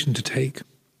fixed position to take.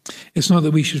 It's not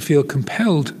that we should feel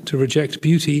compelled to reject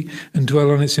beauty and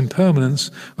dwell on its impermanence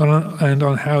and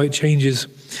on how it changes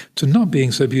to not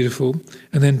being so beautiful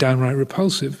and then downright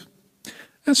repulsive.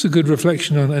 That's a good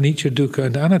reflection on anicca, dukkha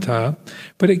and anatta,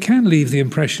 but it can leave the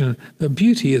impression that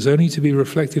beauty is only to be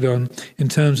reflected on in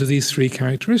terms of these three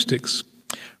characteristics,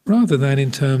 rather than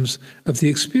in terms of the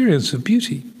experience of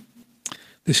beauty.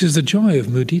 This is the joy of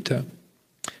mudita,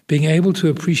 being able to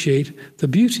appreciate the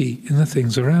beauty in the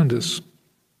things around us.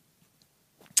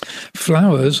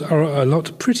 Flowers are a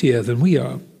lot prettier than we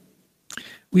are.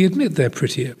 We admit they're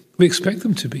prettier. We expect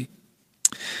them to be.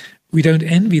 We don't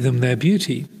envy them their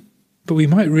beauty, but we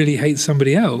might really hate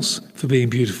somebody else for being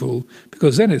beautiful,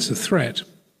 because then it's a threat.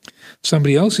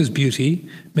 Somebody else's beauty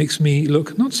makes me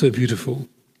look not so beautiful.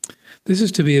 This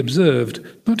is to be observed,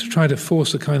 not to try to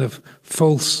force a kind of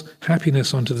false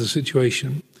happiness onto the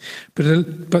situation,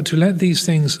 but to let these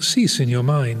things cease in your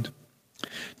mind.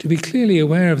 To be clearly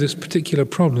aware of this particular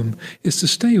problem is to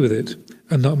stay with it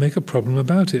and not make a problem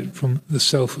about it from the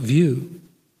self-view.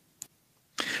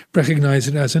 Recognize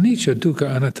it as anicca, dukkha,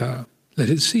 anatta. Let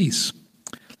it cease.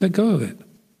 Let go of it.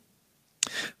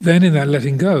 Then in that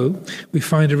letting go, we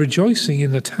find a rejoicing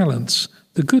in the talents,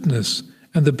 the goodness,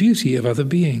 and the beauty of other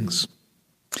beings.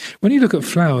 When you look at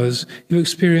flowers, you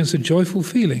experience a joyful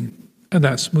feeling, and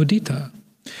that's mudita.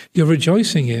 You're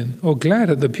rejoicing in or glad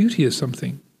at the beauty of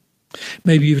something.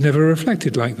 Maybe you've never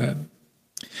reflected like that.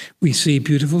 We see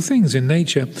beautiful things in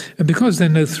nature, and because they're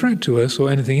no threat to us or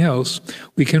anything else,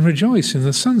 we can rejoice in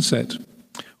the sunset,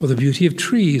 or the beauty of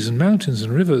trees and mountains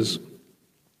and rivers.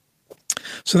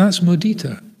 So that's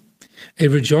mudita, a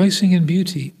rejoicing in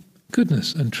beauty,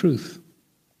 goodness and truth.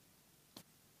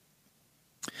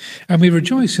 And we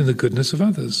rejoice in the goodness of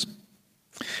others.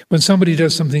 When somebody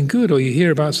does something good, or you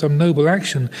hear about some noble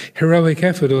action, heroic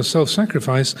effort or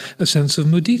self-sacrifice, a sense of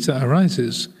mudita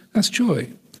arises. That's joy,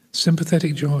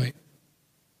 sympathetic joy.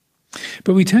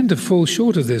 But we tend to fall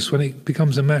short of this when it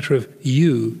becomes a matter of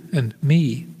you and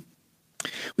me.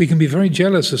 We can be very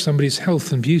jealous of somebody's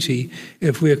health and beauty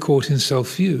if we are caught in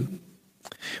self-view.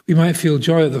 We might feel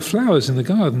joy at the flowers in the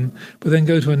garden, but then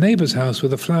go to a neighbour's house where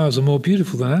the flowers are more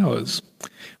beautiful than ours.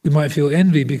 We might feel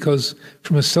envy because,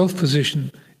 from a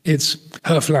self-position, it's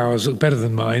her flowers look better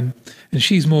than mine, and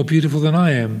she's more beautiful than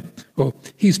I am, or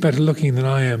he's better looking than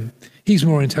I am, he's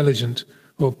more intelligent,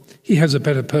 or he has a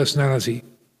better personality.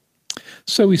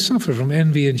 So we suffer from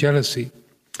envy and jealousy.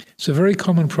 It's a very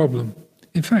common problem.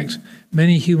 In fact,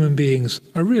 many human beings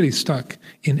are really stuck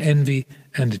in envy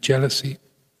and jealousy.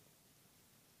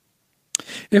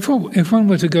 If one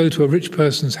were to go to a rich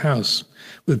person's house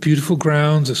with beautiful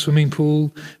grounds, a swimming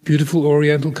pool, beautiful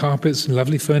oriental carpets and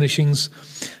lovely furnishings,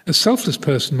 a selfless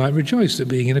person might rejoice at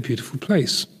being in a beautiful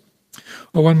place.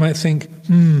 Or one might think,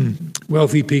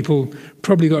 wealthy people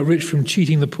probably got rich from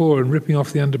cheating the poor and ripping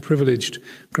off the underprivileged.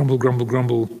 Grumble, grumble,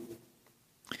 grumble.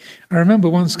 I remember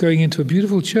once going into a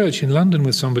beautiful church in London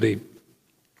with somebody.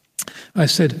 I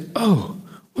said, "Oh,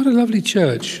 what a lovely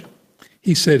church."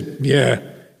 He said, "Yeah,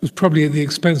 it was probably at the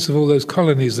expense of all those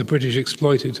colonies the British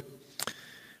exploited."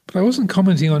 But I wasn't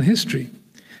commenting on history,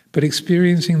 but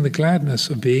experiencing the gladness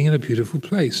of being in a beautiful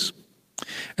place.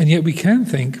 And yet we can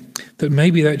think that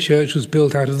maybe that church was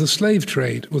built out of the slave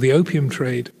trade or the opium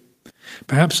trade.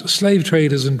 Perhaps slave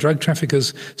traders and drug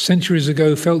traffickers centuries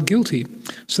ago felt guilty,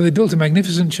 so they built a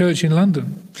magnificent church in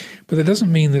London. But that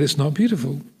doesn't mean that it's not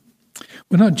beautiful.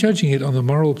 We're not judging it on the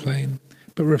moral plane,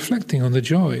 but reflecting on the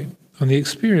joy, on the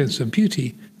experience of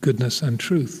beauty, goodness, and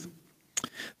truth.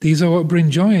 These are what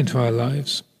bring joy into our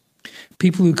lives.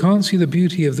 People who can't see the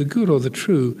beauty of the good or the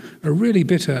true are really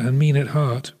bitter and mean at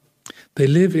heart. They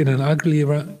live in an ugly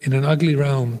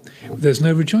realm where there's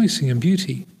no rejoicing in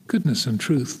beauty, goodness, and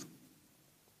truth.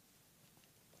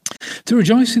 To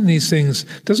rejoice in these things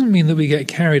doesn't mean that we get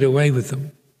carried away with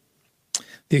them.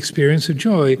 The experience of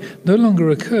joy no longer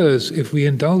occurs if we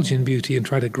indulge in beauty and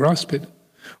try to grasp it,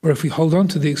 or if we hold on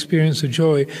to the experience of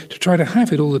joy to try to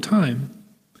have it all the time.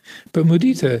 But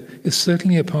mudita is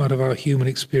certainly a part of our human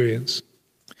experience.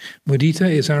 Mudita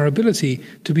is our ability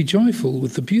to be joyful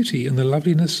with the beauty and the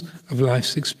loveliness of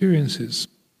life's experiences.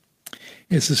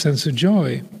 It's a sense of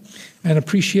joy and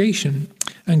appreciation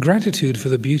and gratitude for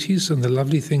the beauties and the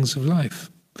lovely things of life,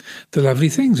 the lovely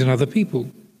things in other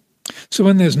people. So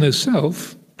when there's no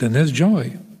self, then there's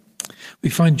joy. We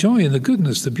find joy in the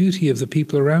goodness, the beauty of the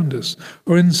people around us,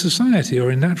 or in society,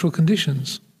 or in natural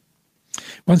conditions.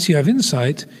 Once you have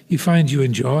insight, you find you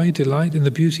enjoy, delight in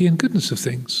the beauty and goodness of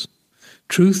things.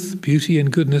 Truth, beauty,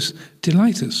 and goodness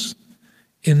delight us.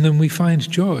 In them we find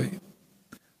joy.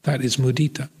 That is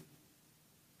mudita.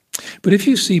 But if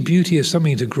you see beauty as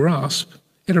something to grasp,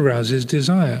 it arouses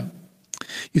desire.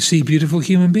 You see beautiful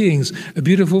human beings, a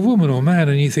beautiful woman or man,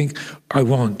 and you think, "I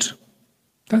want."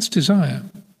 That's desire.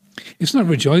 It's not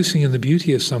rejoicing in the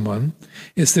beauty of someone,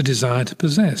 it's the desire to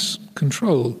possess,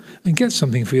 control, and get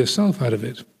something for yourself out of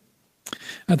it.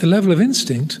 At the level of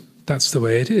instinct, that's the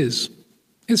way it is.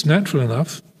 It's natural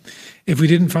enough. If we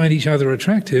didn't find each other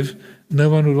attractive, no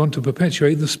one would want to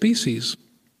perpetuate the species.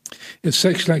 If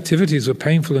sexual activities were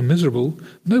painful and miserable,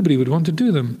 nobody would want to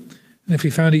do them. And if we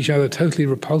found each other totally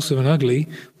repulsive and ugly,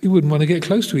 we wouldn't want to get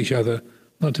close to each other,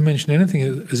 not to mention anything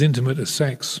as intimate as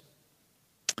sex.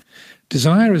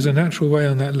 Desire is a natural way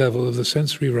on that level of the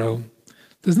sensory realm.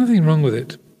 There's nothing wrong with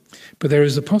it, but there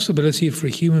is the possibility for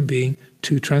a human being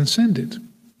to transcend it.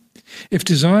 If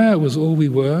desire was all we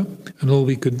were and all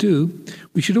we could do,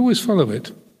 we should always follow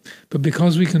it. But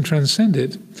because we can transcend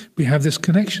it, we have this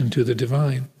connection to the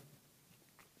divine.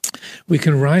 We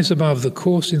can rise above the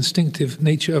coarse, instinctive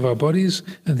nature of our bodies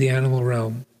and the animal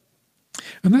realm.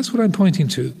 And that's what I'm pointing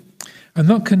to. I'm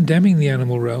not condemning the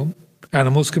animal realm.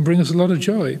 Animals can bring us a lot of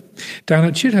joy. Down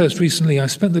at Chithurst recently, I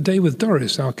spent the day with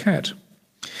Doris, our cat.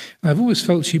 I've always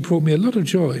felt she brought me a lot of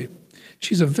joy.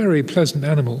 She's a very pleasant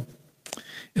animal.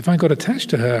 If I got attached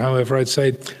to her, however, I'd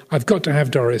say, "I've got to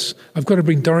have Doris. I've got to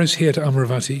bring Doris here to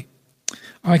Amaravati.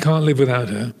 I can't live without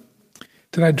her."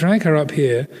 Then I'd drag her up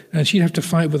here, and she'd have to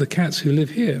fight with the cats who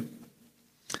live here.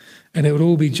 And it would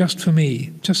all be just for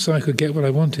me, just so I could get what I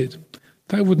wanted.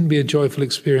 That wouldn't be a joyful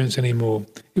experience anymore.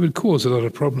 It would cause a lot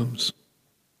of problems.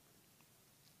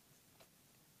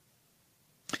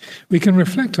 We can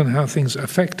reflect on how things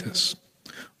affect us,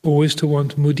 always to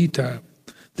want mudita.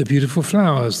 The beautiful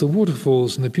flowers, the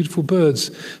waterfalls, and the beautiful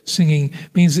birds singing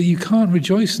means that you can't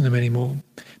rejoice in them anymore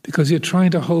because you're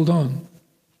trying to hold on.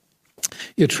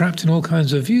 You're trapped in all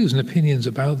kinds of views and opinions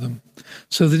about them,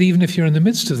 so that even if you're in the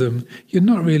midst of them, you're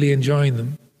not really enjoying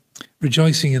them,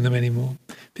 rejoicing in them anymore,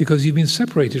 because you've been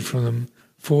separated from them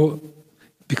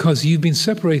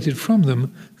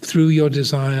through your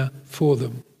desire for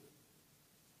them.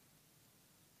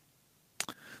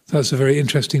 That's a very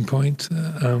interesting point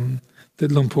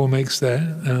that Luang Por makes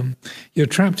there. You're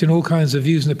trapped in all kinds of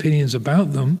views and opinions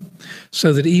about them,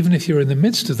 so that even if you're in the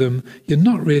midst of them, you're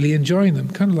not really enjoying them.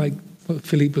 Kind of like what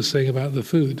Philippe was saying about the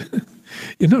food.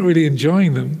 You're not really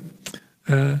enjoying them,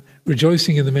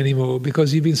 rejoicing in them anymore,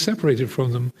 because you've been separated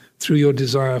from them through your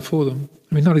desire for them.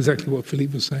 I mean, not exactly what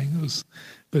Philippe was saying,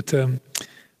 but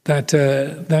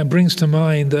that brings to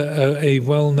mind a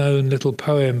well-known little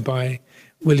poem by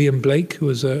William Blake, who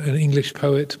was an English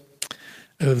poet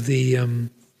of the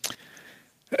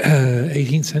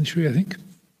 18th century, I think,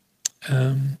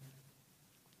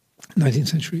 19th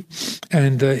century.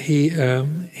 And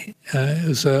it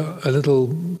was a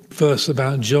little verse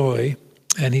about joy,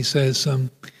 and he says,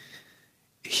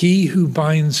 "He who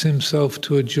binds himself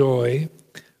to a joy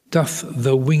doth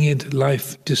the winged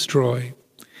life destroy.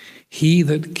 He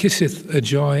that kisseth a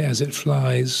joy as it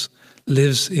flies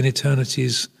lives in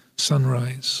eternity's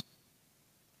sunrise."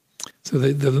 So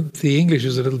the English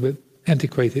is a little bit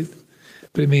antiquated,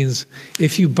 but it means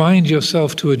if you bind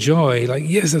yourself to a joy, like,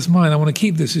 yes, that's mine, I want to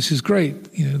keep this is great,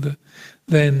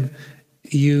 then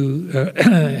you,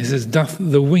 it says, doth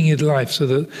the winged life, so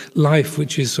the life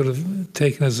which is sort of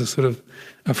taken as a sort of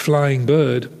a flying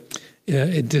bird,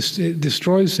 it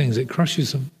destroys things, it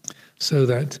crushes them, so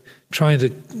that trying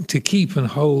to keep and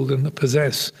hold and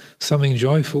possess something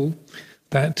joyful,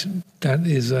 that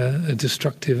is a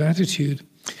destructive attitude.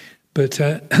 But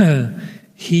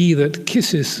he that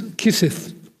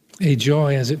kisseth a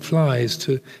joy as it flies,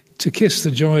 to kiss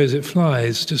the joy as it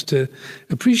flies, just to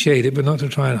appreciate it, but not to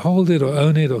try and hold it or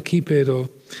own it or keep it or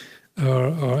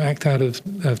act out of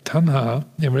tanha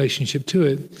in relationship to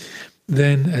it,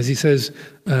 then, as he says,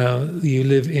 you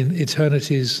live in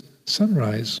eternity's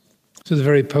sunrise. So it's a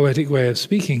very poetic way of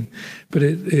speaking, but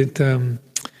it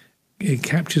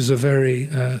captures a very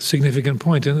significant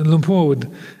point. And Luang Por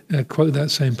would quote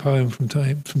that same poem from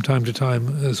time to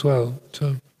time as well.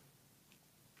 So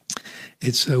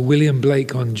it's William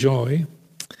Blake on joy,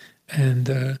 and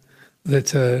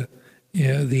that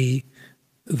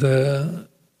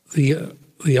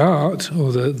the art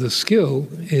or the skill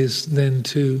is then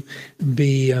to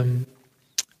be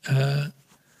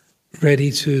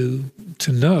ready to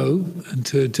know and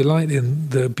to delight in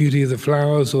the beauty of the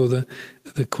flowers or the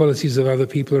qualities of other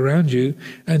people around you,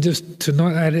 and just to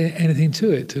not add anything to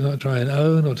it, to not try and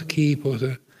own or to keep or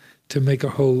to make a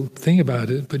whole thing about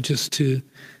it, but just to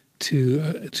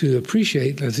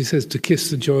appreciate, as he says, to kiss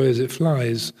the joy as it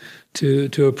flies,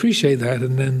 to appreciate that,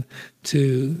 and then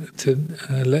to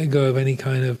let go of any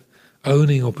kind of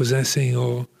owning or possessing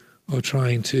or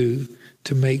trying to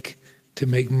make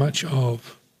much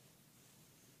of.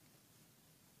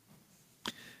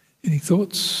 Any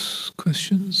thoughts,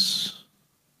 questions?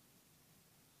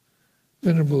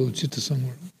 Venerable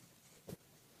Chittasangwara.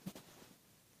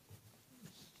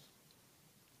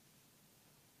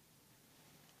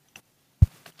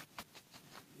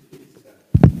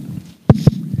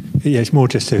 Yeah, it's more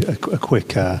just a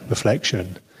quick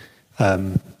reflection.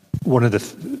 One of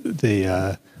the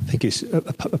I think it's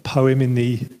a poem in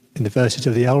the verses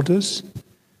of the elders,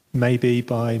 maybe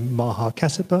by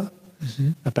Mahakassapa,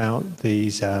 about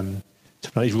these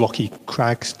rocky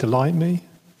crags delight me.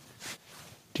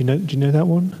 Do you know that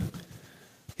one?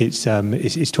 It's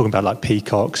talking about like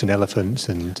peacocks and elephants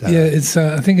and it's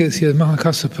I think it's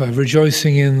Mahakassapa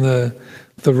rejoicing in the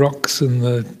rocks and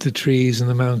the trees and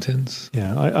the mountains.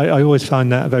 Yeah, I always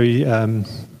find that very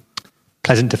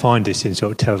pleasant to find this in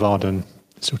sort of Theravadan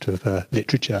sort of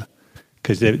literature,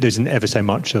 because there isn't ever so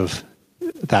much of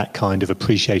that kind of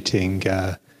appreciating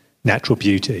natural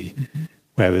beauty,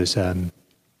 whereas so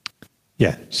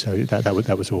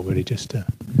that was already just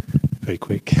very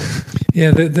quick.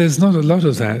 Yeah, there's not a lot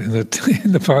of that in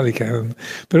the Pali Canon,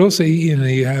 but also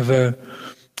you have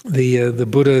the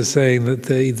Buddha saying that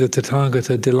the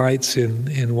Tathagata delights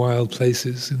in wild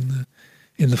places,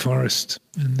 in the forest,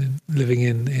 and living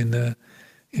in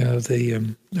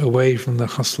away from the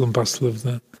hustle and bustle of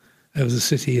the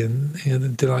city,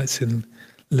 and delights in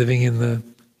living in the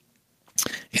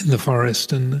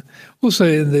forest. And also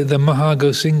in the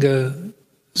Mahagosinga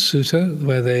Sutta,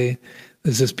 where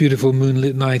there's this beautiful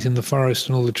moonlit night in the forest,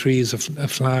 and all the trees are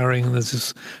flowering, and there's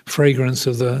this fragrance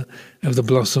of the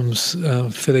blossoms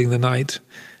filling the night,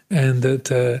 and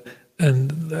that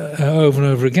over and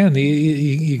over again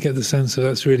you get the sense that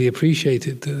that's really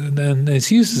appreciated, and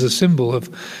it's used as a symbol of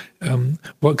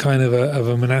what kind of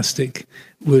a monastic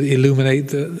would illuminate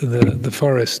the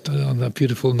forest on a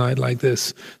beautiful night like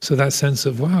this. So that sense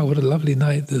of, wow, what a lovely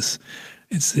night! It's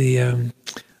the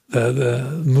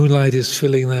moonlight is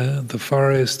filling the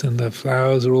forest, and the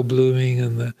flowers are all blooming,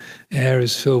 and the air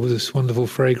is filled with this wonderful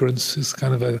fragrance. It's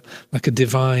kind of like a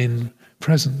divine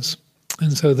presence.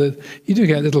 And so that you do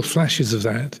get little flashes of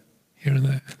that here and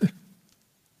there.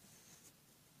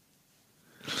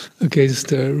 Okay,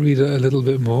 just read a little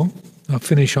bit more. I'll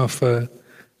finish off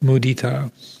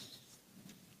mudita.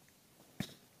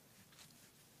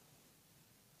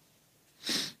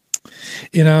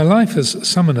 In our life as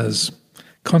samanas,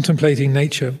 contemplating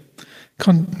nature,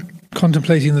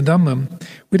 contemplating the Dhamma,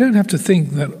 we don't have to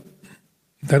think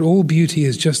that all beauty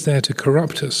is just there to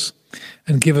corrupt us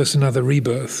and give us another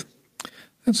rebirth.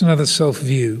 That's another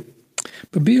self-view.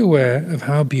 But be aware of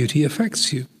how beauty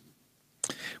affects you.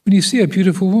 When you see a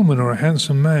beautiful woman or a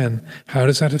handsome man, how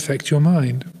does that affect your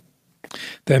mind?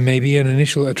 There may be an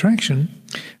initial attraction,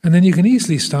 and then you can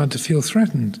easily start to feel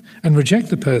threatened and reject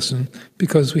the person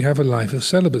because we have a life of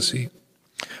celibacy.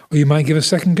 Or you might give a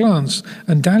second glance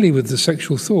and dally with the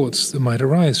sexual thoughts that might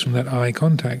arise from that eye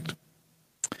contact.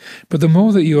 But the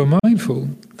more that you are mindful,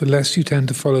 the less you tend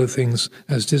to follow things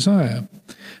as desire,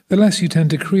 the less you tend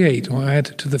to create or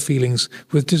add to the feelings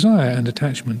with desire and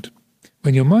attachment.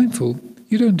 When you're mindful,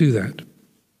 you don't do that.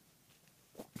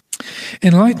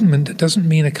 Enlightenment doesn't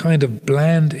mean a kind of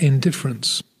bland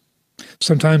indifference.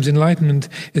 Sometimes enlightenment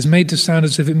is made to sound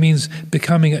as if it means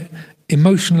becoming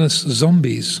emotionless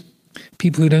zombies,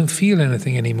 people who don't feel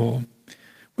anything anymore.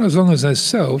 Well, as long as there's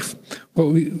self,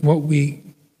 what we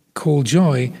call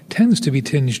joy tends to be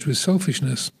tinged with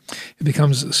selfishness. It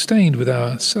becomes stained with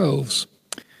ourselves.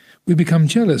 We become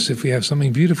jealous if we have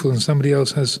something beautiful and somebody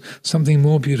else has something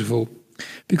more beautiful,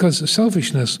 because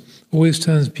selfishness always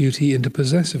turns beauty into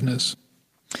possessiveness.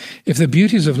 If the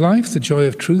beauties of life, the joy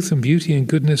of truth and beauty and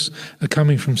goodness are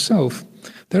coming from self,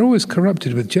 they're always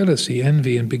corrupted with jealousy,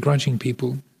 envy, and begrudging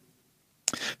people.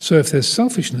 So if there's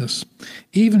selfishness,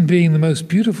 even being the most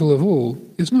beautiful of all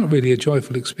is not really a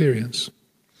joyful experience,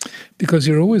 because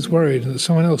you're always worried that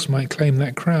someone else might claim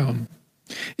that crown.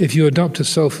 If you adopt a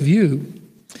self-view,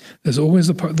 there's always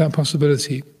that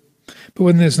possibility. But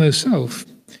when there's no self,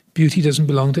 beauty doesn't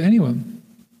belong to anyone.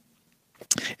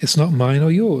 It's not mine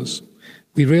or yours.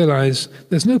 We realize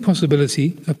there's no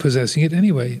possibility of possessing it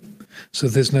anyway, so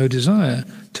there's no desire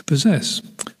to possess,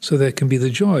 so there can be the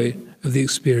joy of the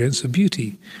experience of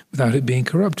beauty without it being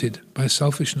corrupted by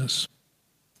selfishness.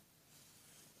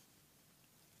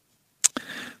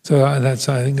 So that's,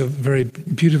 I think, a very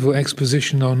beautiful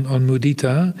exposition on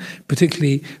mudita,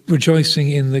 particularly rejoicing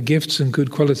in the gifts and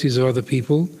good qualities of other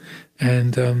people,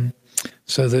 and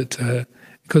so that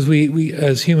because we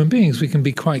as human beings we can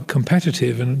be quite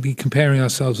competitive and be comparing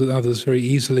ourselves with others very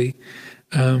easily,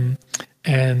 it's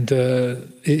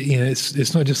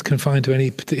not just confined to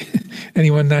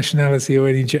any one nationality or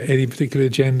any particular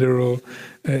gender or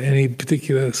any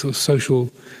particular sort of social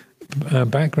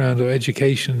background or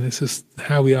education. It's just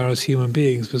how we are as human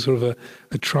beings. We're sort of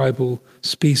a tribal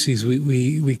species.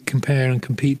 We compare and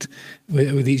compete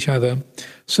with each other.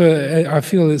 So I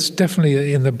feel it's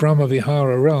definitely in the Brahma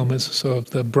Vihara realm. It's sort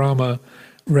of the Brahma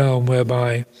realm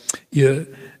whereby you're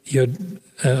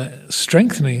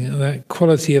strengthening that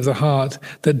quality of the heart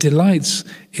that delights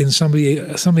in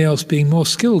somebody else being more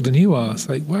skilled than you are. It's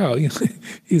like, wow,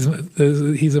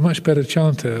 he's a much better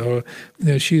chanter, or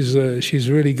she's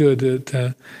really good at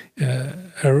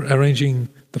arranging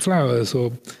the flowers,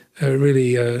 or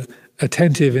really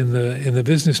attentive in the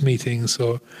business meetings,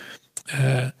 or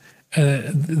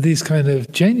these kind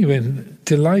of genuine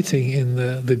delighting in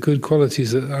the good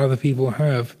qualities that other people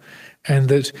have. And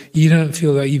that you don't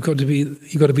feel that you've got to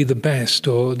be the best,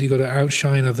 or you've got to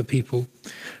outshine other people.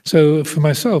 So for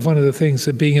myself, one of the things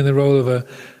that being in the role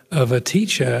of a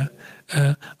teacher,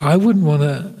 I wouldn't want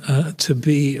to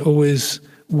be always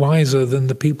wiser than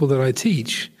the people that I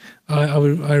teach. I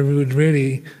would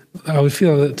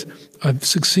feel that I've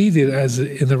succeeded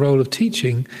in the role of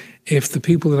teaching if the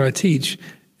people that I teach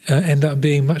end up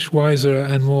being much wiser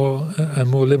and more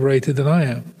liberated than I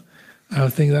am. I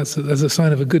think that's a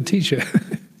sign of a good teacher,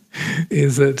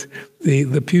 is that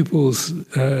the pupils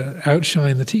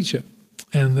outshine the teacher,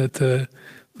 and that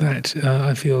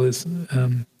I feel is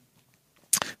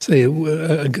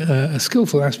a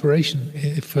skillful aspiration.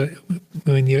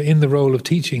 When you're in the role of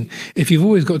teaching, if you've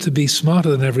always got to be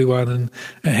smarter than everyone and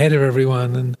ahead of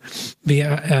everyone and be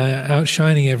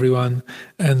outshining everyone,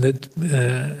 and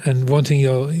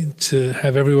wanting to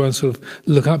have everyone sort of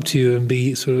look up to you and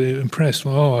be sort of impressed.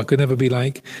 Oh, I could never be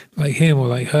like him or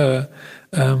like her.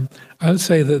 I would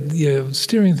say that you're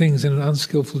steering things in an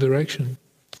unskillful direction,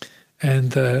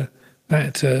 and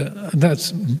that's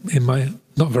in my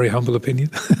not very humble opinion.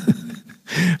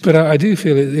 But I do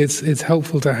feel it's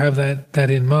helpful to have that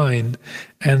in mind,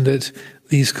 and that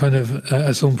these kind of,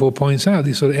 as Lumpur points out,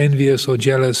 these sort of envious or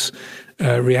jealous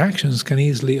reactions can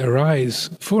easily arise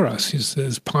for us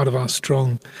as part of our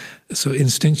strong sort of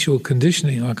instinctual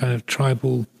conditioning, our kind of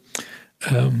tribal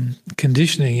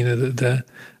conditioning. That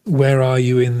where are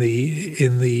you in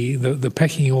the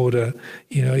pecking order?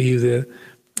 You're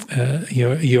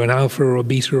an alpha or a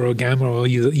beta or a gamma, or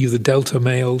you're the delta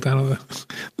male down at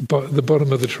the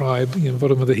bottom of the tribe,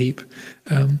 bottom of the heap.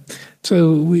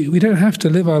 So we don't have to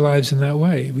live our lives in that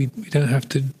way. We don't have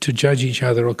to judge each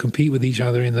other or compete with each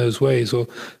other in those ways, or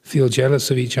feel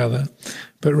jealous of each other,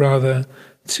 but rather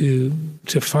to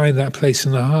find that place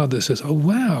in the heart that says, oh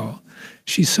wow,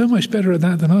 she's so much better at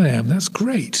that than I am. That's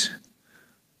great.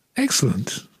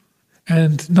 Excellent.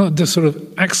 And not just sort of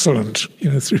excellent,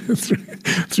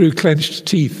 through clenched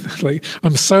teeth. Like,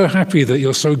 I'm so happy that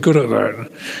you're so good at that.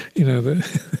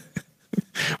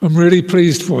 I'm really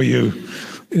pleased for you.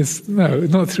 It's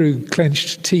not through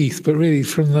clenched teeth, but really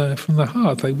from the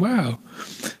heart. Like, wow,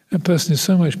 that person is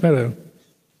so much better.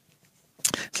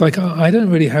 It's like I don't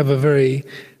really have a very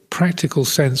practical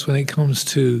sense when it comes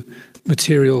to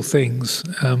material things.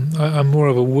 I'm more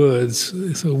of a words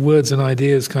and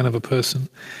ideas kind of a person,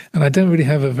 and I don't really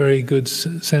have a very good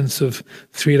sense of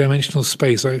three-dimensional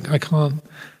space. I can't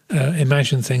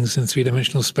imagine things in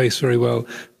three-dimensional space very well.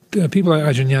 People like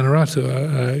Ajahn Nyanaratu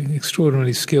are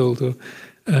extraordinarily skilled.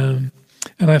 And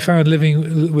I found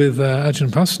living with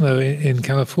Ajahn Pasno in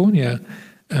California,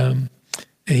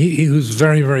 he was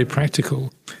very, very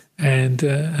practical, and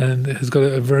has got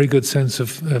a very good sense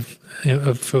of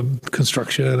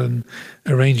construction and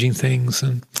arranging things.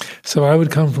 And so I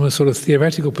would come from a sort of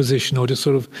theoretical position, or just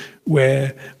sort of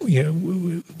where,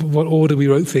 what order we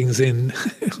wrote things in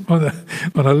on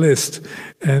a list,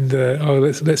 and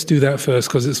let's do that first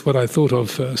because it's what I thought of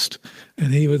first.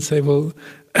 And he would say, well,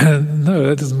 no,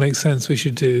 that doesn't make sense. We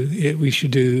should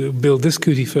build this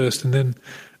kuti first, and then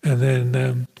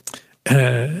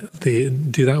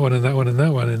do that one and that one and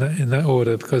that one in that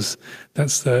order, because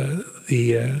that's the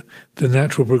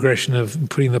natural progression of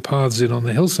putting the paths in on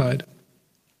the hillside.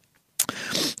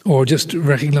 Or just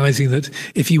recognizing that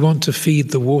if you want to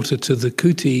feed the water to the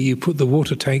kuti, you put the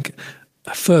water tank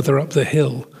further up the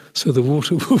hill, so the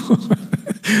water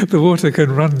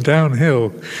can run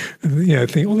downhill. And,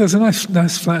 think, there's a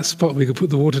nice flat spot. We could put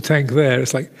the water tank there.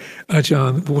 It's like,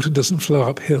 Ajahn, water doesn't flow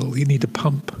uphill. You need to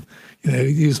pump.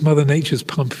 Use Mother Nature's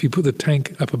pump. If you put the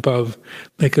tank up above,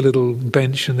 make a little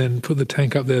bench, and then put the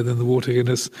tank up there, then the water can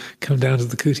just come down to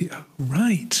the kuti. Oh,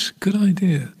 right, good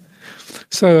idea.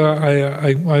 So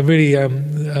I really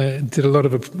did a lot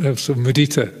of sort of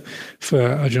mudita for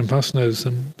Ajahn Pasno's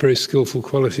very skillful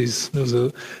qualities. There was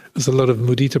a lot of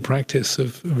mudita practice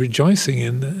of rejoicing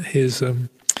in his sort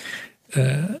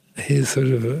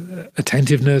of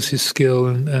attentiveness, his skill,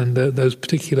 and those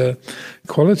particular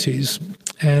qualities.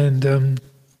 And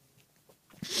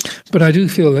but I do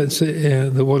feel that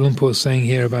what Luang Por is saying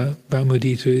here about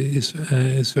mudita is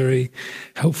very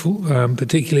helpful,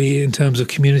 particularly in terms of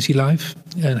community life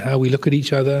and how we look at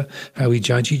each other, how we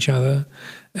judge each other,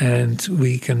 and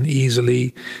we can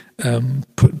easily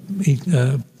put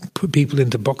people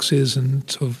into boxes and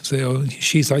sort of say, "Oh,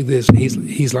 she's like this,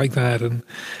 he's like that,"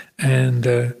 and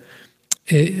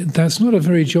that's not a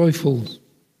very joyful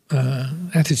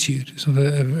attitude. It's not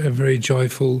a very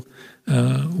joyful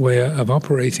way of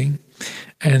operating.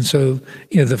 And so,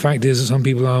 the fact is that some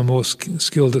people are more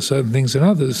skilled at certain things than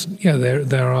others. Yeah,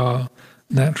 there are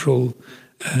natural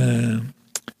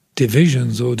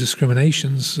divisions or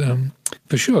discriminations,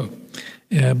 for sure.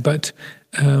 But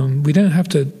we don't have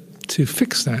to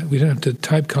fix that. We don't have to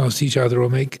typecast each other or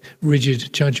make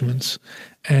rigid judgments.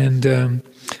 And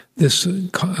this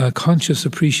conscious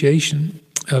appreciation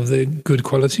of the good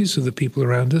qualities of the people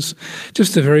around us,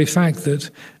 just the very fact that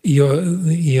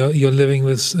you're living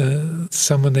with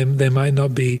someone, they might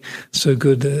not be so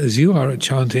good as you are at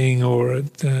chanting or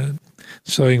at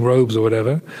sewing robes or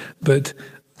whatever, but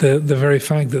the very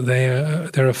fact that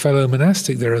they're a fellow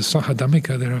monastic, they're a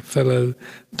sahadhammika, they're a fellow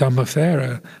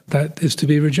dhammathera, that is to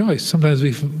be rejoiced. Sometimes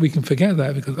we can forget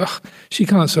that because she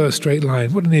can't sew a straight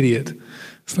line. What an idiot!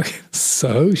 It's like,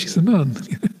 so she's a nun.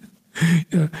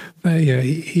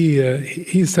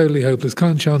 He's totally hopeless,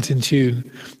 can't chant in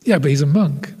tune. Yeah, but he's a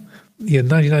monk.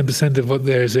 99% of what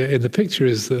there is in the picture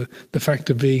is the fact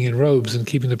of being in robes and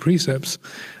keeping the precepts.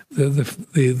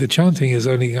 The chanting is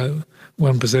only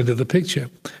 1% of the picture.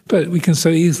 But we can so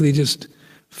easily just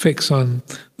fix on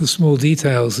the small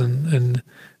details and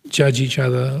judge each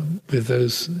other with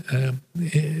those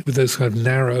kind of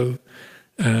narrow,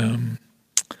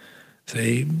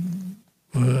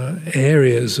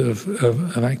 areas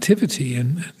of activity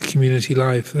and community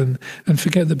life, and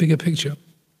forget the bigger picture.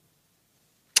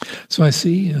 So I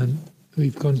see, and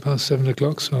we've gone past 7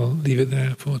 o'clock, so I'll leave it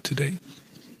there for today.